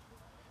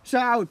 So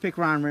I would pick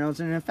Ryan Reynolds,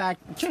 and in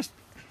fact,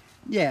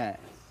 yeah.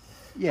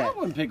 I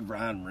wouldn't pick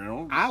Ryan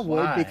Reynolds. I would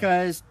Why?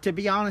 because, to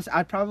be honest,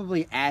 I'd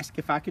probably ask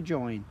if I could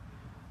join.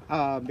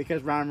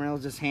 Because Ryan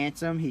Reynolds is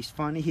handsome, he's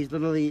funny, he's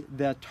literally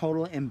the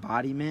total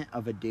embodiment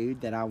of a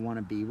dude that I want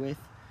to be with.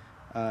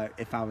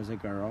 If I was a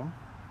girl,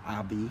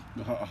 I'll be.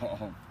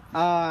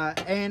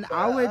 And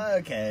I would.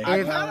 Okay. I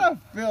If- kind of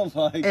feel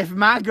like If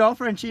my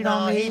girlfriend cheated no,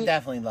 on he me,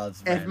 definitely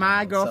loves. if Ryan my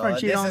Reynolds, girlfriend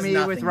so cheated this on is me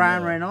with nothing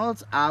Ryan new.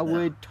 Reynolds, I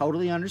would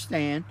totally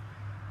understand.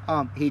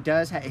 He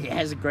does. He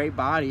has a great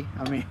body.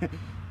 I mean,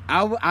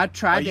 I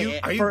tried to.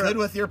 Are you for- good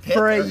with your pick?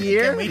 for a or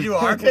year? Can we do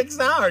our picks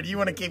now, or do you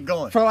want to keep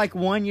going? For like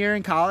 1 year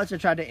in college, I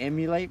tried to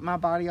emulate my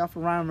body off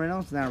of Ryan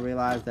Reynolds, and I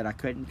realized that I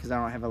couldn't because I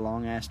don't have a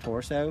long ass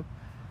torso.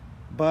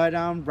 But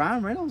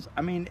Ryan Reynolds,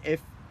 I mean,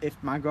 if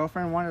my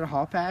girlfriend wanted a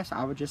hall pass,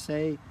 I would just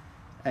say,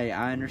 "Hey,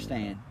 I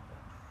understand."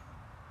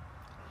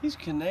 he's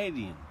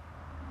Canadian.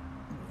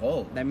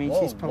 Whoa. That means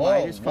he's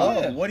polite as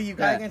fuck. Whoa. What do you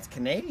got Yeah. against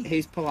Canadians?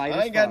 He's polite I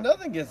as ain't got fuck.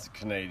 nothing against the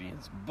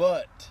Canadians,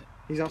 but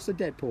He's also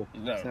Deadpool.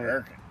 he's not So-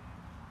 American.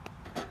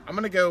 I'm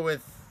gonna go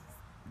with.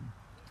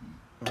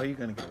 What are you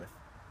gonna go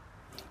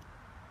with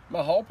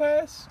My hall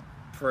pass?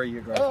 for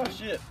your Oh girlfriend?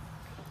 shit.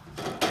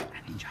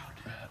 I need y'all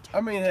to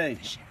I mean, hey,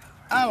 take shit over.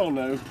 I don't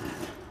know. I'd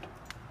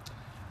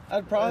What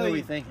are we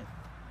probably thinking?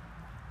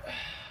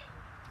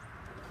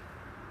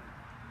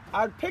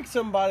 I'd pick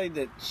somebody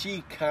that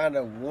she kind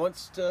of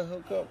wants to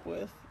hook up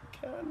with,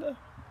 kind of.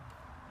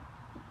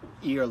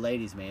 You're a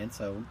ladies' man,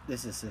 so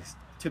this is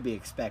to be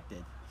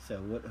expected. So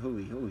who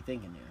are we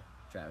thinking here,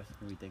 Travis?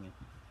 Who are we thinking?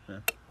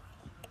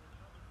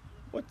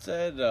 What's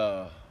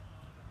that?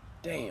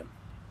 Damn.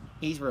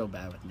 He's real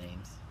bad with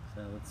names.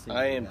 So let's see. I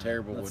what we am got.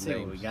 terrible Let's with see what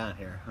we names. got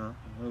here, huh?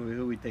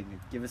 Who are we thinking?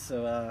 Give us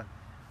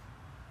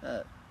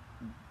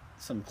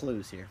some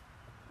clues here.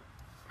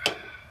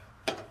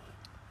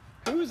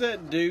 Who's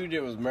that dude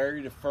that was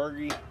married to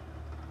Fergie?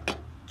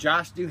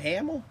 Josh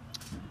Duhamel?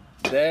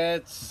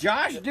 That's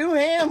Josh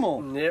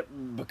Duhamel! Yep,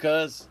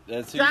 because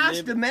that's who Josh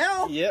lived-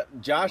 Duhamel? Yep,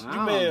 Josh Wow.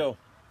 Duhamel.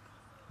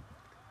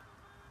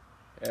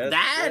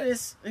 That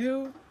is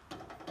who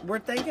we're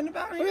thinking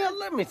about here? Well,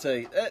 let me tell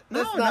you. That's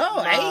No. not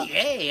my-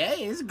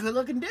 Hey, he's a good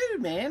looking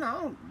dude, man.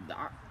 I'm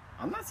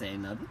not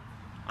saying nothing.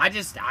 I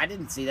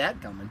didn't see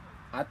that coming.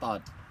 I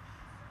thought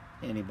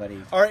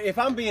anybody. All right, if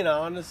I'm being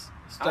honest,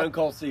 Stone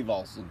Cold Steve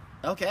Austin.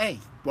 Okay,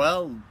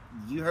 well,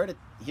 you heard it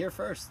here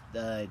first.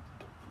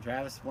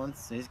 Travis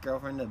wants his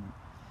girlfriend to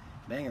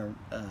bang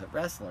a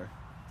wrestler.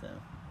 So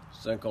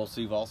Stone Cold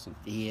Steve Austin.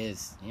 he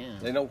is, yeah.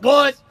 They don't.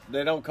 What? Cost,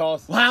 they don't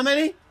cost. Well, how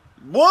many?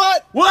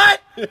 What?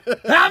 What?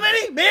 How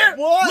many? Beer?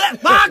 What?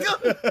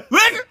 Vodka?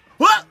 Liquor?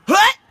 What?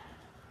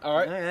 All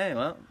right. Okay,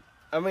 well,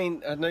 I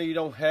mean, I know you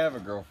don't have a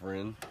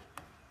girlfriend,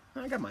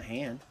 I got my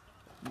hand.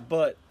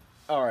 but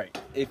all right,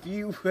 if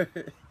you,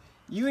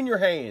 you and your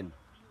hand,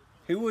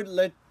 who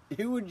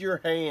would your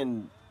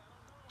hand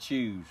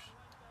choose?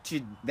 To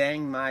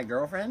bang my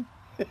girlfriend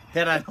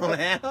that I don't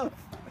have?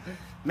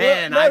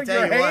 Man, Well, I no, tell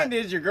your you hand what.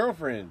 is your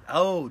girlfriend.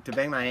 Oh, to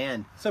bang my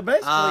hand. So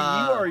basically, you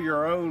Uh, are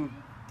your own.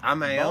 I'm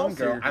my Boss own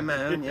girl. here. I'm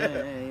my own.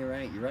 Yeah, you're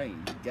right. You're right.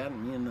 You got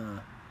me in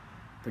a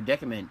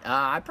predicament.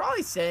 I'd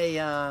probably say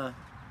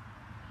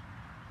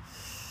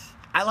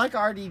I like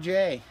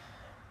RDJ,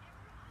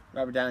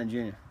 Robert Downey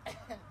Jr.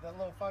 That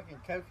little fucking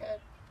cokehead.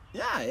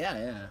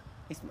 Yeah.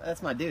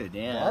 That's my dude.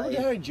 Yeah, Robert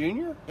Downey Jr.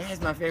 Yeah,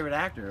 he's my favorite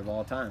actor of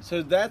all time.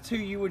 So that's who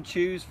you would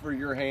choose for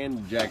your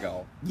hand to jack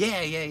off.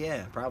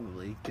 Yeah.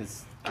 Probably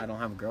because I don't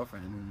have a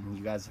girlfriend, and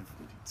you guys have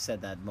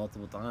said that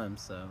multiple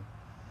times. So,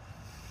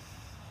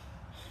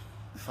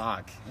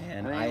 fuck,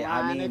 man.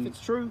 I mean, if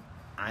it's true.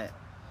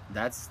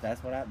 That's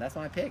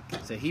my pick.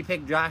 So he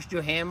picked Josh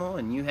Duhamel,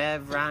 and you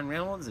have Ryan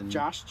Reynolds and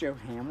Josh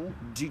Duhamel.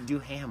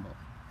 Duhamel.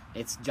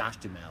 It's Josh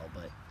Duhamel,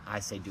 but I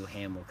say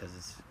Duhamel because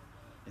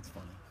it's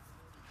funny.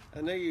 I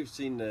know you've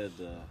seen the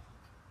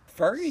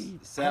Fergie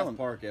South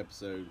Park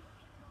episode.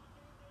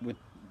 with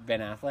Ben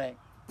Affleck.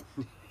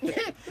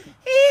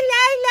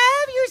 I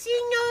love you,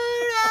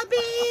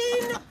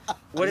 Senor Robin.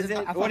 What is it?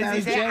 I What thought does that he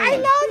was say? Jay. I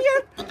love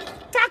your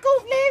taco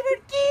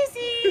flavored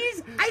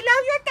kisses. I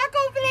love your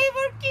taco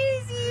flavored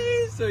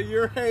kisses. So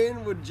your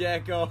hand would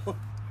jack off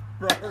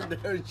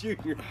Robert Downey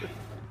Jr.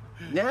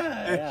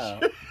 Yeah.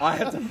 I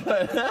have to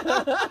put.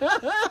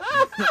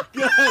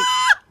 God,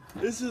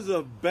 this is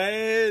a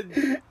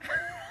bad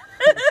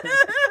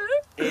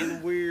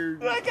and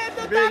weird I got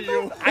the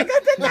visual.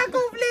 taco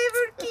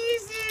flavored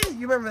kisses.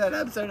 You remember that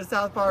episode of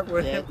South Park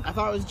where Yeah, I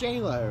thought it was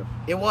J-Lo.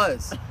 it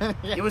was?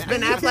 It was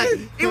Ben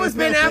Affleck. It was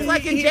Ben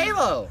Affleck and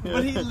J-Lo.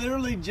 But he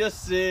literally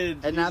just said,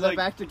 And now he's they're like,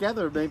 back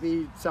together.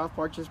 Maybe South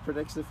Park just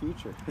predicts the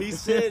future. He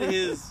said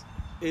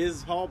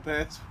his hall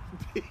pass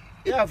would be.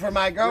 Yeah, for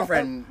my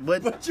girlfriend.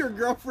 But your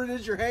girlfriend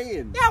is your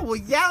hand. Yeah, well,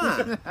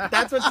 yeah.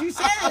 That's what you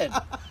said.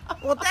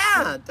 Well,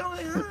 yeah.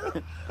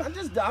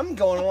 I'm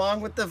going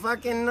along with the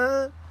fucking.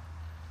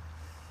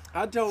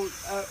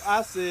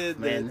 I said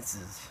Man, that. this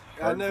is.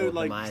 I know, hurtful to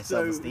like, my so-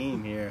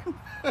 self-esteem here.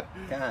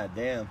 God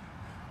damn.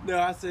 No,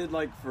 I said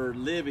like for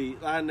Libby,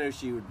 I know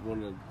she would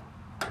want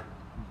to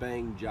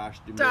bang Josh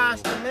Duhamel.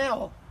 Josh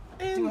Duhamel.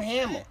 and,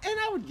 Duhamel. and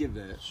I would give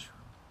that.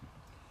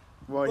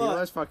 Well, he But-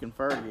 was fucking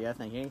Fergie. I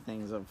think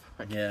anything's a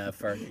fucking Yeah,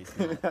 Fergie's.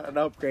 an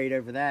upgrade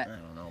over I that.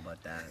 don't know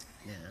about that.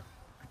 Yeah.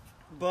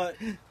 But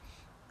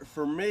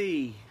for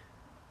me,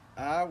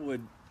 I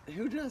would.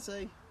 Who did I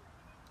say?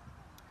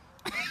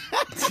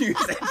 You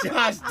said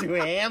Josh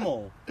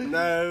Duhamel.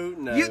 No.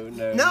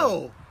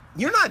 No.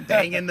 You're not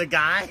banging the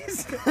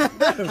guys.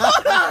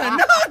 Hold on,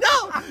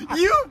 no.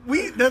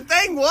 The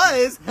thing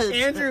was,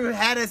 Andrew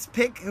had us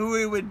pick who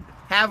we would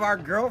have our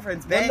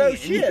girlfriends bang. Well, no and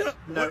shit.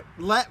 No,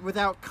 let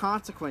without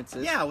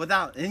consequences. Yeah,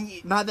 without.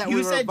 And Not that you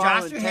we were said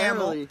Josh Duhamel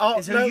voluntarily- Oh,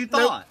 is who no, you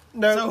thought.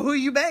 no. So who are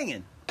you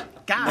banging?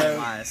 God, No.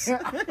 wise.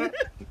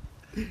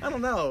 I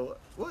don't know.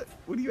 What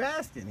are you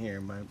asking here,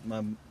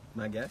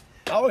 my guy?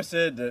 I always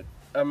said that.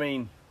 I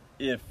mean,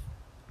 if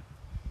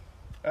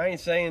I ain't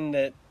saying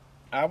that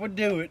I would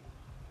do it,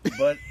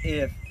 but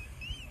if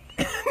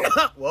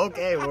Well,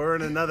 okay, we're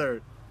in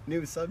another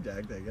new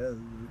subject, I guess.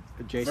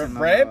 Jason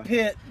Brad Momoa.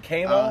 Pitt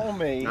came on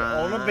me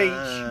on a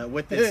beach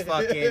with his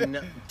fucking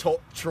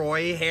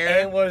Troy hair,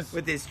 and was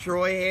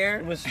Troy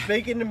hair.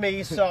 speaking to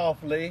me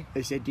softly.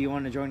 They said, "Do you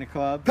want to join the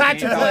club?"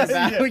 Patrick,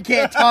 We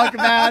can't talk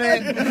about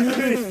it.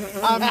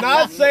 I'm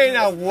not saying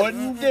I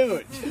wouldn't do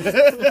it.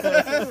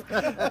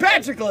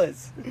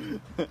 Patrickless.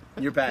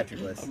 You're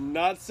Patrickless. I'm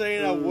not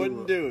saying I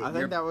wouldn't do I it.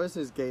 think that was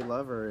his gay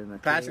lover in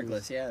Achilles.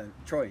 Patrickless, yeah.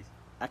 Troy.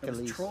 It was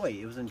Achilles. Troy.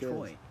 It was in Achilles.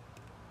 Troy.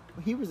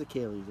 He was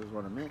Achilles, is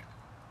what I meant.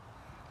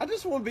 I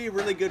just want to be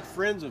really good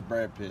friends with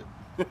Brad Pitt.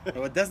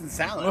 Well, it doesn't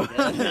sound like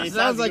that. It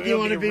sounds like you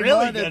want to be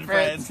really more than good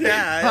friends.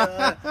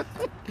 Yeah.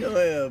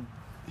 Yeah.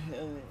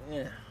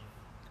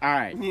 All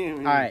right.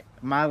 All right.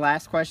 My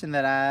last question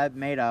that I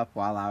made up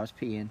while I was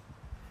peeing.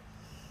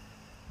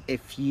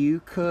 If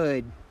you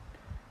could.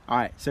 All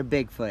right. So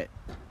Bigfoot.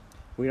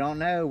 We don't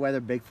know whether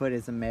Bigfoot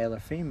is a male or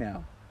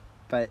female,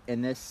 but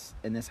in this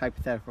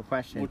hypothetical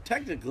question, Well,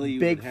 technically, you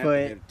would have to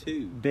Bigfoot. have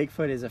two.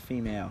 Bigfoot is a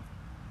female.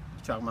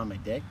 You talking about my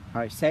dick?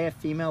 All right. Say a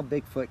female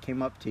Bigfoot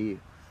came up to you.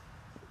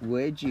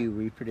 Would you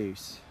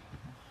reproduce?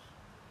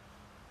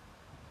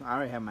 I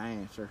already have my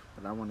answer,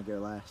 but I want to go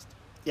last.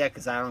 Yeah,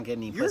 because I don't get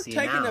any You're pussy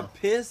taking now. a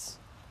piss.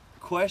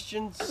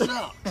 Question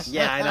sucks.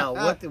 Yeah, I know.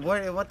 What the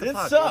This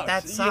fuck? sucks.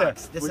 That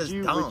sucks. This would is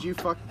you dumb. would you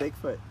fuck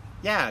Bigfoot?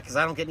 Yeah, because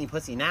I don't get any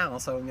pussy now,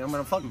 so I'm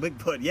gonna fuck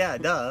Bigfoot. Yeah,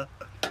 duh.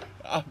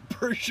 I'm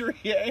pretty sure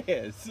he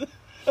has.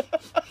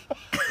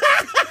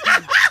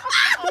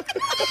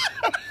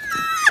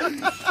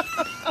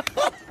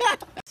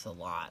 That's a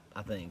lot,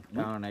 I think.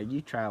 I don't know.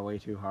 You try way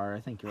too hard.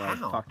 I think you already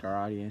How? fucked our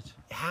audience.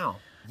 How?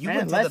 You Man,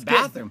 went to let's the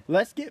bathroom.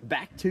 Let's get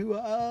back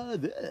to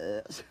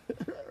this.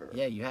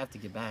 Yeah, you have to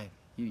get back.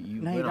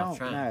 You No, went you off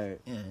don't. track. No.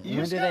 Yeah. You When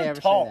just did gotta they ever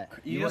say talk.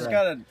 that? You You're just right.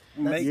 gotta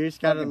make. You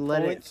just gotta fucking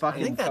let it points.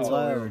 fucking I think that's what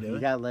we flow. were doing. You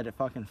gotta let it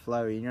fucking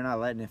flow. You're not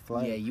letting it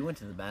flow. Yeah, you went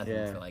to the bathroom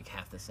Yeah. for like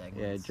half the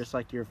segment. Yeah, just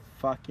like your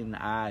fucking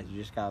eyes.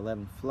 You just gotta let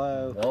them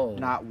flow. Whoa.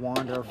 Not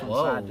wander from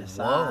whoa, side to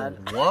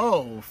side.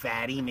 whoa,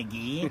 fatty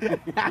McGee.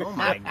 Oh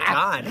my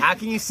God. How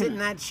can you sit in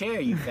that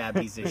chair, you fat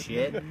piece of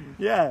shit?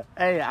 Yeah.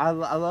 Hey, I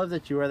love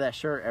that you wear that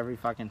shirt every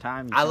fucking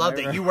time. I love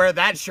that you wear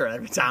that shirt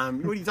every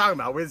time. What are you talking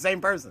about? We're the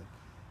same person.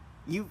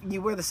 You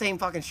wear the same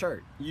fucking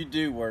shirt. You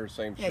do wear the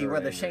same shirt. Yeah, you wear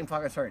the Andrew. same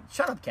fucking shirt.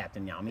 Shut up,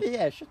 Captain Yami.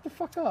 Yeah, shut the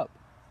fuck up.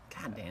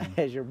 God damn.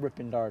 As you're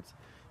ripping darts.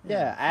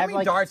 Yeah, I How have many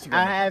like darts you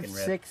gonna I have fucking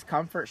rip? 6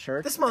 comfort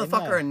shirts. This and,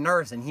 motherfucker a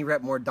nurse and he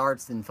rep more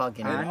darts than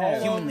fucking I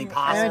know. humanly And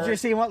possible. did you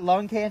see what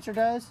lung cancer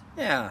does?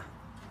 Yeah.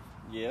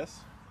 Yes.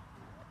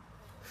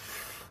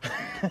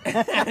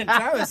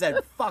 Travis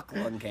said, fuck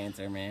lung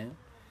cancer, man.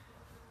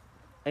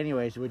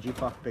 Anyways, would you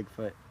fuck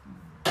Bigfoot?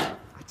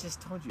 I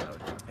just told you I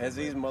would. As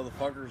these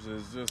motherfuckers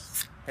is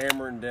just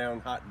hammering down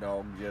hot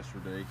dogs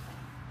yesterday.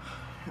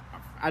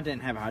 I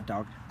didn't have a hot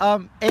dog.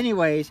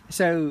 Anyways,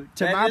 so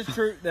to That my is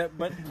true.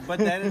 But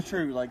that is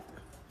true. Like,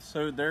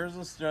 so there's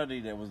a study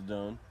that was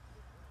done.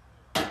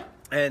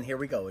 And here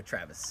we go with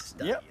Travis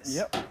studies.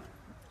 Yep.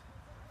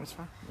 That's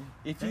fine.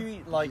 If you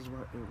eat like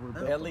We're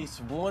built at on.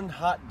 least one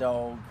hot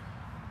dog,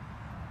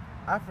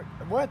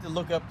 we'll have to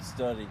look up the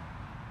study.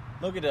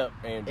 Look it up,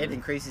 Andrew. It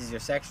increases your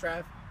sex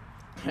drive?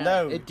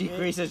 No, it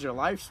decreases your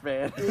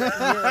lifespan.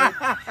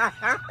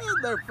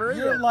 No, for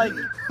you're like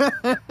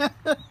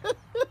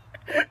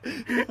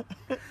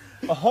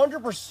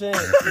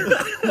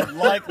 100%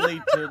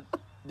 likely to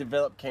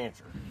develop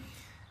cancer.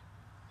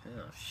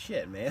 Oh,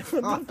 shit, man.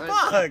 What the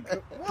fuck?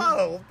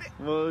 Whoa.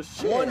 Well,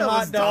 shit. One That hot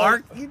was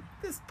dog. dark.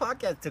 This This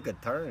podcast took a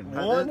turn.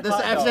 This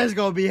episode's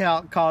gonna be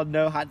called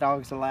 "No Hot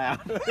Dogs Allowed."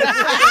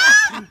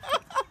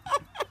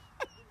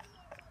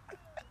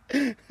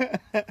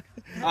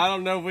 I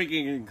don't know if we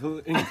can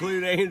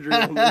include Andrew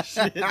on this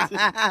shit.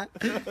 That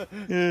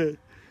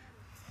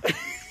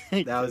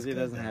was he good,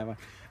 doesn't though. have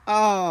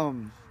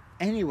one.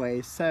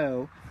 Anyway,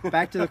 so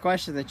back to the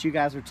question that you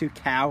guys were too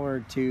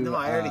coward to. No,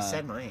 I already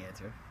said my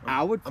answer.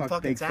 I would I'm fuck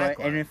fucking Bigfoot, Zach.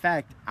 and in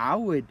fact, I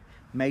would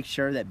make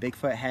sure that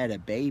Bigfoot had a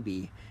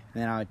baby,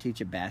 and then I would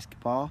teach it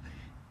basketball,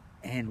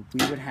 and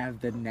we would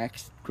have the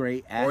next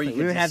great Or you athlete. could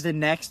We would have just- the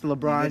next You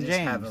LeBron could just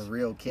James. have a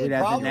real kid. We'd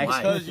have the Probably next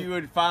because you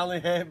would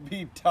finally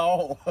be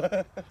tall.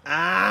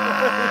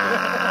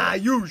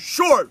 You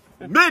short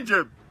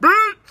midget,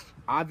 bitch!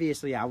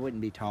 Obviously, I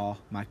wouldn't be tall.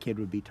 My kid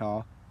would be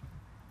tall.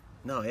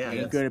 No, yeah. And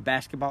that's- good at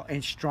basketball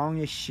and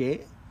strong as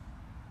shit.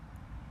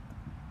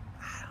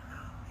 I don't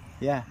know.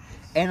 Yeah.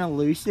 And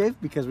elusive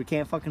because we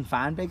can't fucking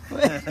find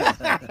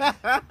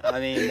Bigfoot. I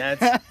mean,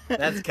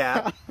 that's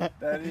cap.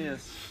 That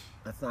is.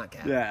 That's not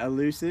cap. Yeah,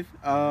 elusive.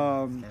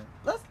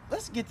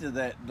 Let's get to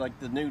that, like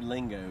the new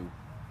lingo.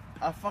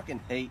 I fucking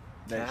hate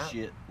that Cap?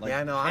 shit. Like,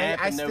 Yeah, no, cap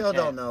I and no still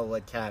cap. don't know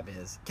what cap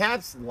is.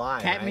 Cap's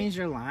lie. Cat right? means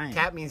you're lying.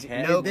 Cap means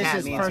Cap- no. This Cap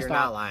is means first you're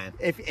off, not lying.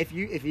 If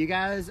you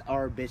guys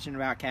are bitching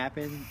about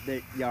capping,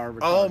 that y'all are retarded.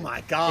 Oh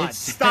my God! It's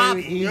so Stop!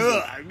 easy.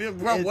 Ugh.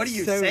 Bro, what are It's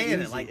you so saying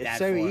easy. it like that It's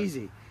so for?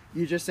 easy.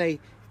 You just say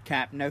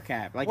cap, no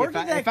cap. Like Where if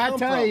did I that if I come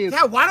tell from? you,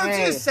 Yeah, why don't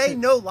hey, you just say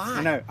no lie?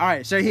 I know. All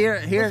right, so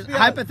here's be honest.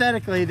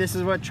 hypothetically, this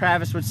is what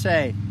Travis would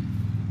say.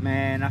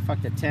 Man, I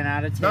fucked a 10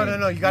 out of 10.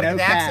 No, you gotta no do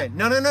the cap. accent.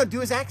 No, do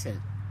his accent.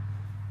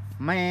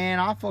 Man,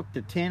 I fucked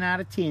a 10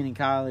 out of 10 in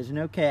college,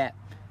 no cap.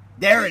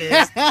 There it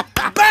is.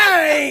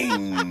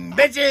 Bang,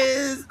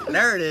 bitches.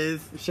 There it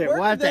is. Shit, Where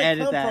we'll have did to that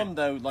edit come that. from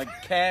though? Like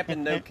cap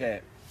and no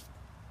cap.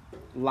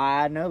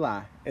 Lie, no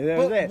lie. That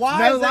But was it. why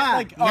no is that lie.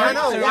 like- No, All right,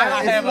 no. so Why I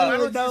don't have you, a- why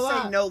don't no you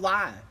lie. say no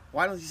lie?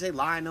 Why don't you say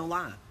lie, no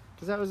lie?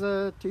 Because that was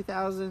a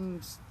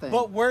 2000s thing.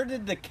 But where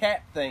did the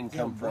cap thing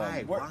come from?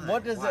 why?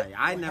 What does Why? that?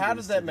 I never How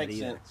does that understood make that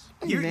either. sense?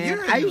 Hey, man,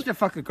 You're I used to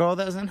fuck a girl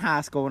that was in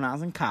high school when I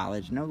was in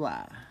college. No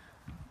lie.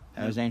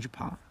 That was Angel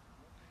Pond.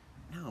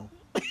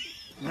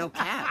 No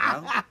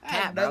cap, bro.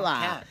 Cap, bro. No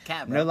lie.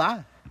 Cap, bro. No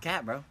lie.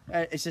 Cap, bro.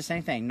 It's the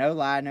same thing. No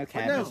lie, no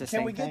cap. No, It's the can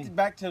same we thing. get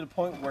back to the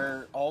point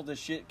where all this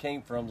shit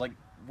came from? Like,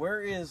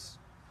 where is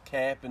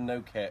cap and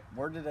no cap?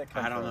 Where did that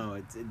come I from? don't know.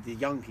 It's the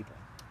young people.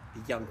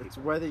 The young It's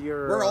people. whether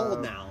you're We're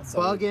old now, so-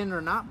 bugging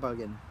or not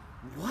bugging.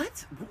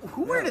 What?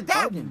 Where did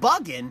that bugging.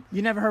 bugging?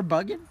 You never heard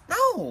bugging?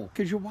 No.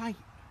 Because you're white.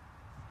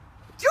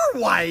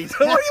 You're white.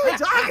 What are you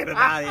talking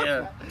about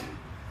here?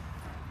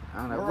 I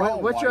don't know. We're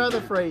all What's your white.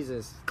 other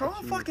phrases? Call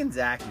fucking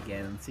Zach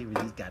again and see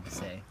what he's got to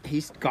say.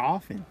 He's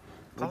golfing.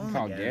 Call him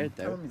Call again. Garrett,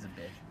 Tell though. him he's a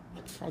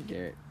bitch. Call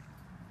Garrett.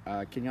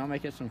 Can y'all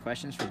make up some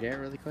questions for Garrett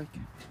really quick?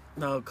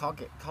 No, call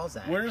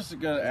Zach. We're just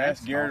gonna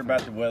ask Garrett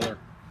about the weather.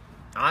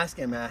 I'll ask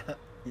him.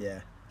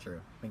 Yeah,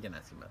 true. We can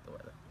ask him about the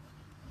weather.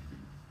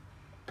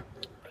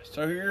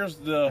 So here's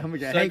the Oh my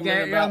God. Hey segment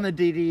Garrett, you're about on the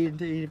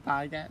DD&T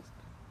podcast.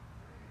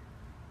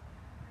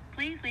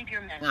 Please leave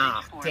your message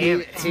Ah, for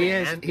damn it. He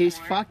is. man. He's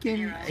fucking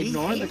He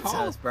ignoring the hates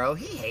call. us, bro.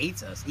 He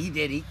hates us. He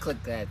did. He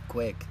clicked that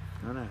quick.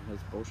 No,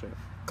 that's bullshit.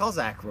 Call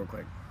Zach real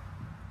quick.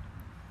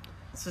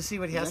 Let's just see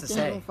what he has to That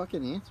can't say.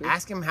 fucking answer.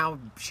 Ask him how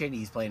shitty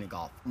he's playing at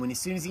golf. As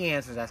soon as he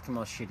answers, ask him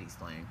how shitty he's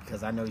playing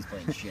because I know he's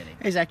playing shitty.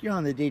 Hey Zach, you're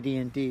on the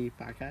DD&T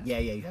podcast. Yeah,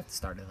 you have to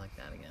start it like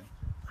that again.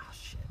 Oh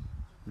shit,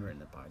 we're in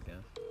the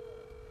podcast.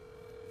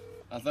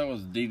 I thought it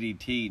was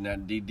DDT, not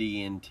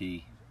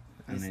DDNT.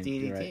 It's you're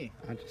DDT. right.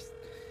 I just.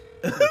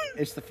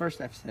 It's the first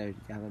episode. You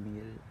gotta let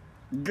me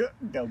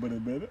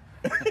get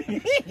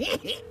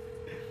it.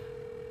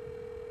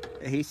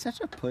 He's such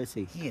a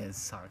pussy. He is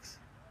sucks.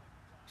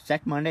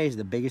 Zach Monday is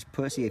the biggest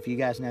pussy. If you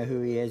guys know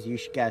who he is,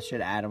 guys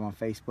should add him on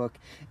Facebook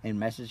and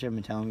message him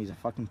and tell him he's a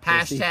fucking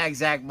pussy. Hashtag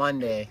Zach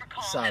Monday Your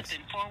call sucks. has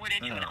been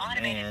forwarded to an Oh,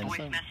 automated man. voice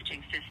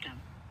messaging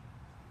system.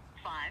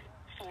 5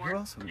 Who 4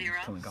 else would we 0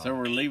 come and call? So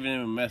we're leaving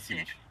him a 6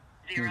 message.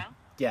 0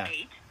 Yeah.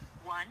 8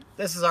 1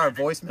 This is our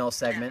 7 voicemail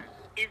segment. 7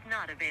 is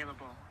not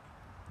available.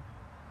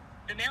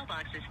 The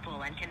mailbox is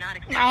full and cannot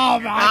accept. Oh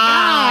my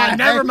Ah, God!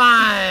 never The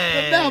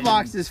mind.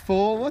 mailbox is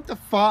full. What the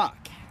fuck?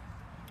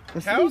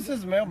 How is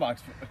his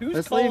mailbox? Who's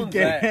Let's calling leave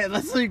Garrett. Zach?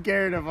 Let's leave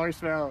Garrett a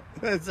voicemail.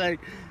 It's like,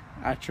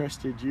 I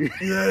trusted you.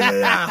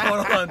 Yeah,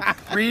 hold on.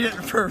 Read it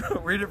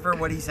for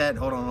what he said.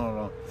 Hold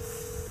on.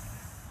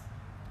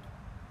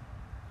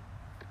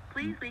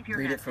 Please leave your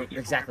Read it for message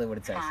exactly what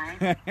it says. 5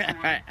 4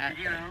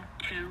 0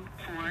 2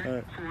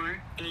 4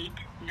 4 8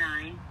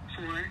 9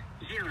 4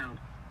 0.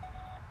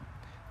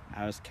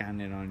 I was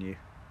counting on you.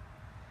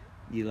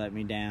 You let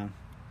me down.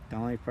 The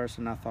only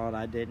person I thought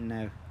I didn't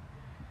know.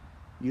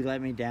 You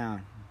let me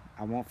down.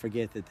 I won't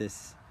forget that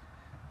this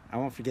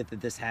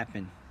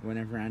happened.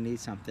 Whenever I need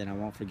something, I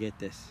won't forget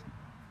this.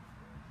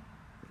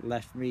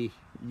 Left me.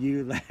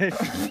 You left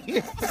me.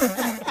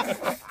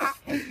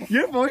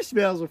 Your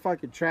voicemails are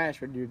fucking trash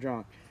when you're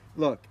drunk.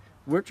 Look,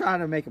 we're trying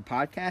to make a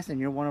podcast and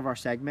you're one of our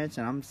segments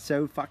and I'm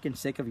so fucking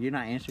sick of you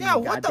not answering Yeah,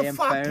 your what the goddamn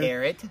fuck, phone.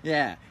 Garrett?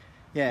 Yeah.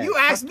 Yeah. You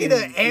asked me to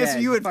answer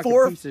you at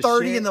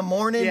 4:30 in the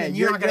morning, and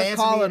you're not going to answer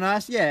calling me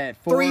us, at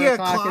 4 3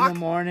 o'clock in the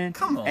morning.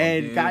 Come on,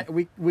 and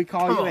dude. we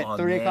call Come you at on,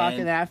 3 o'clock in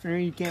man. the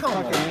afternoon. You can't Come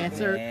fucking on,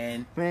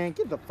 answer. man.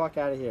 Get the fuck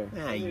out of here.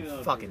 Ah, you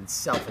fucking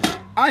selfish.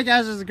 All right,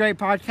 guys, this is a great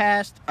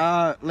podcast.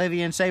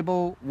 Livy and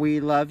Sable, we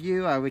love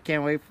you. We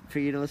can't wait for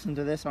you to listen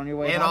to this on your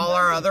way And home. all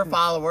our other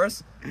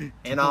followers.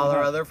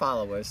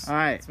 All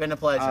right. It's been a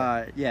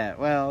pleasure. Yeah,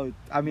 well,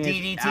 I mean...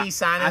 DDT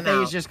signing I think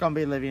out. it's just going to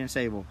be Livy and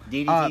Sable.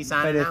 DDT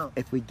signing but out.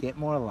 if we get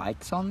more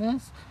likes on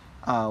this,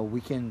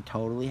 we can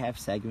totally have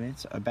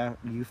segments about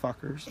you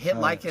fuckers. Hit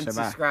like and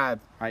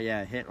subscribe.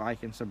 Yeah, hit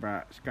like and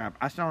subscribe.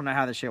 I still don't know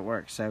how this shit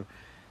works, so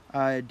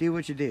do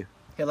what you do.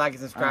 Hit like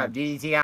and subscribe. DDT out.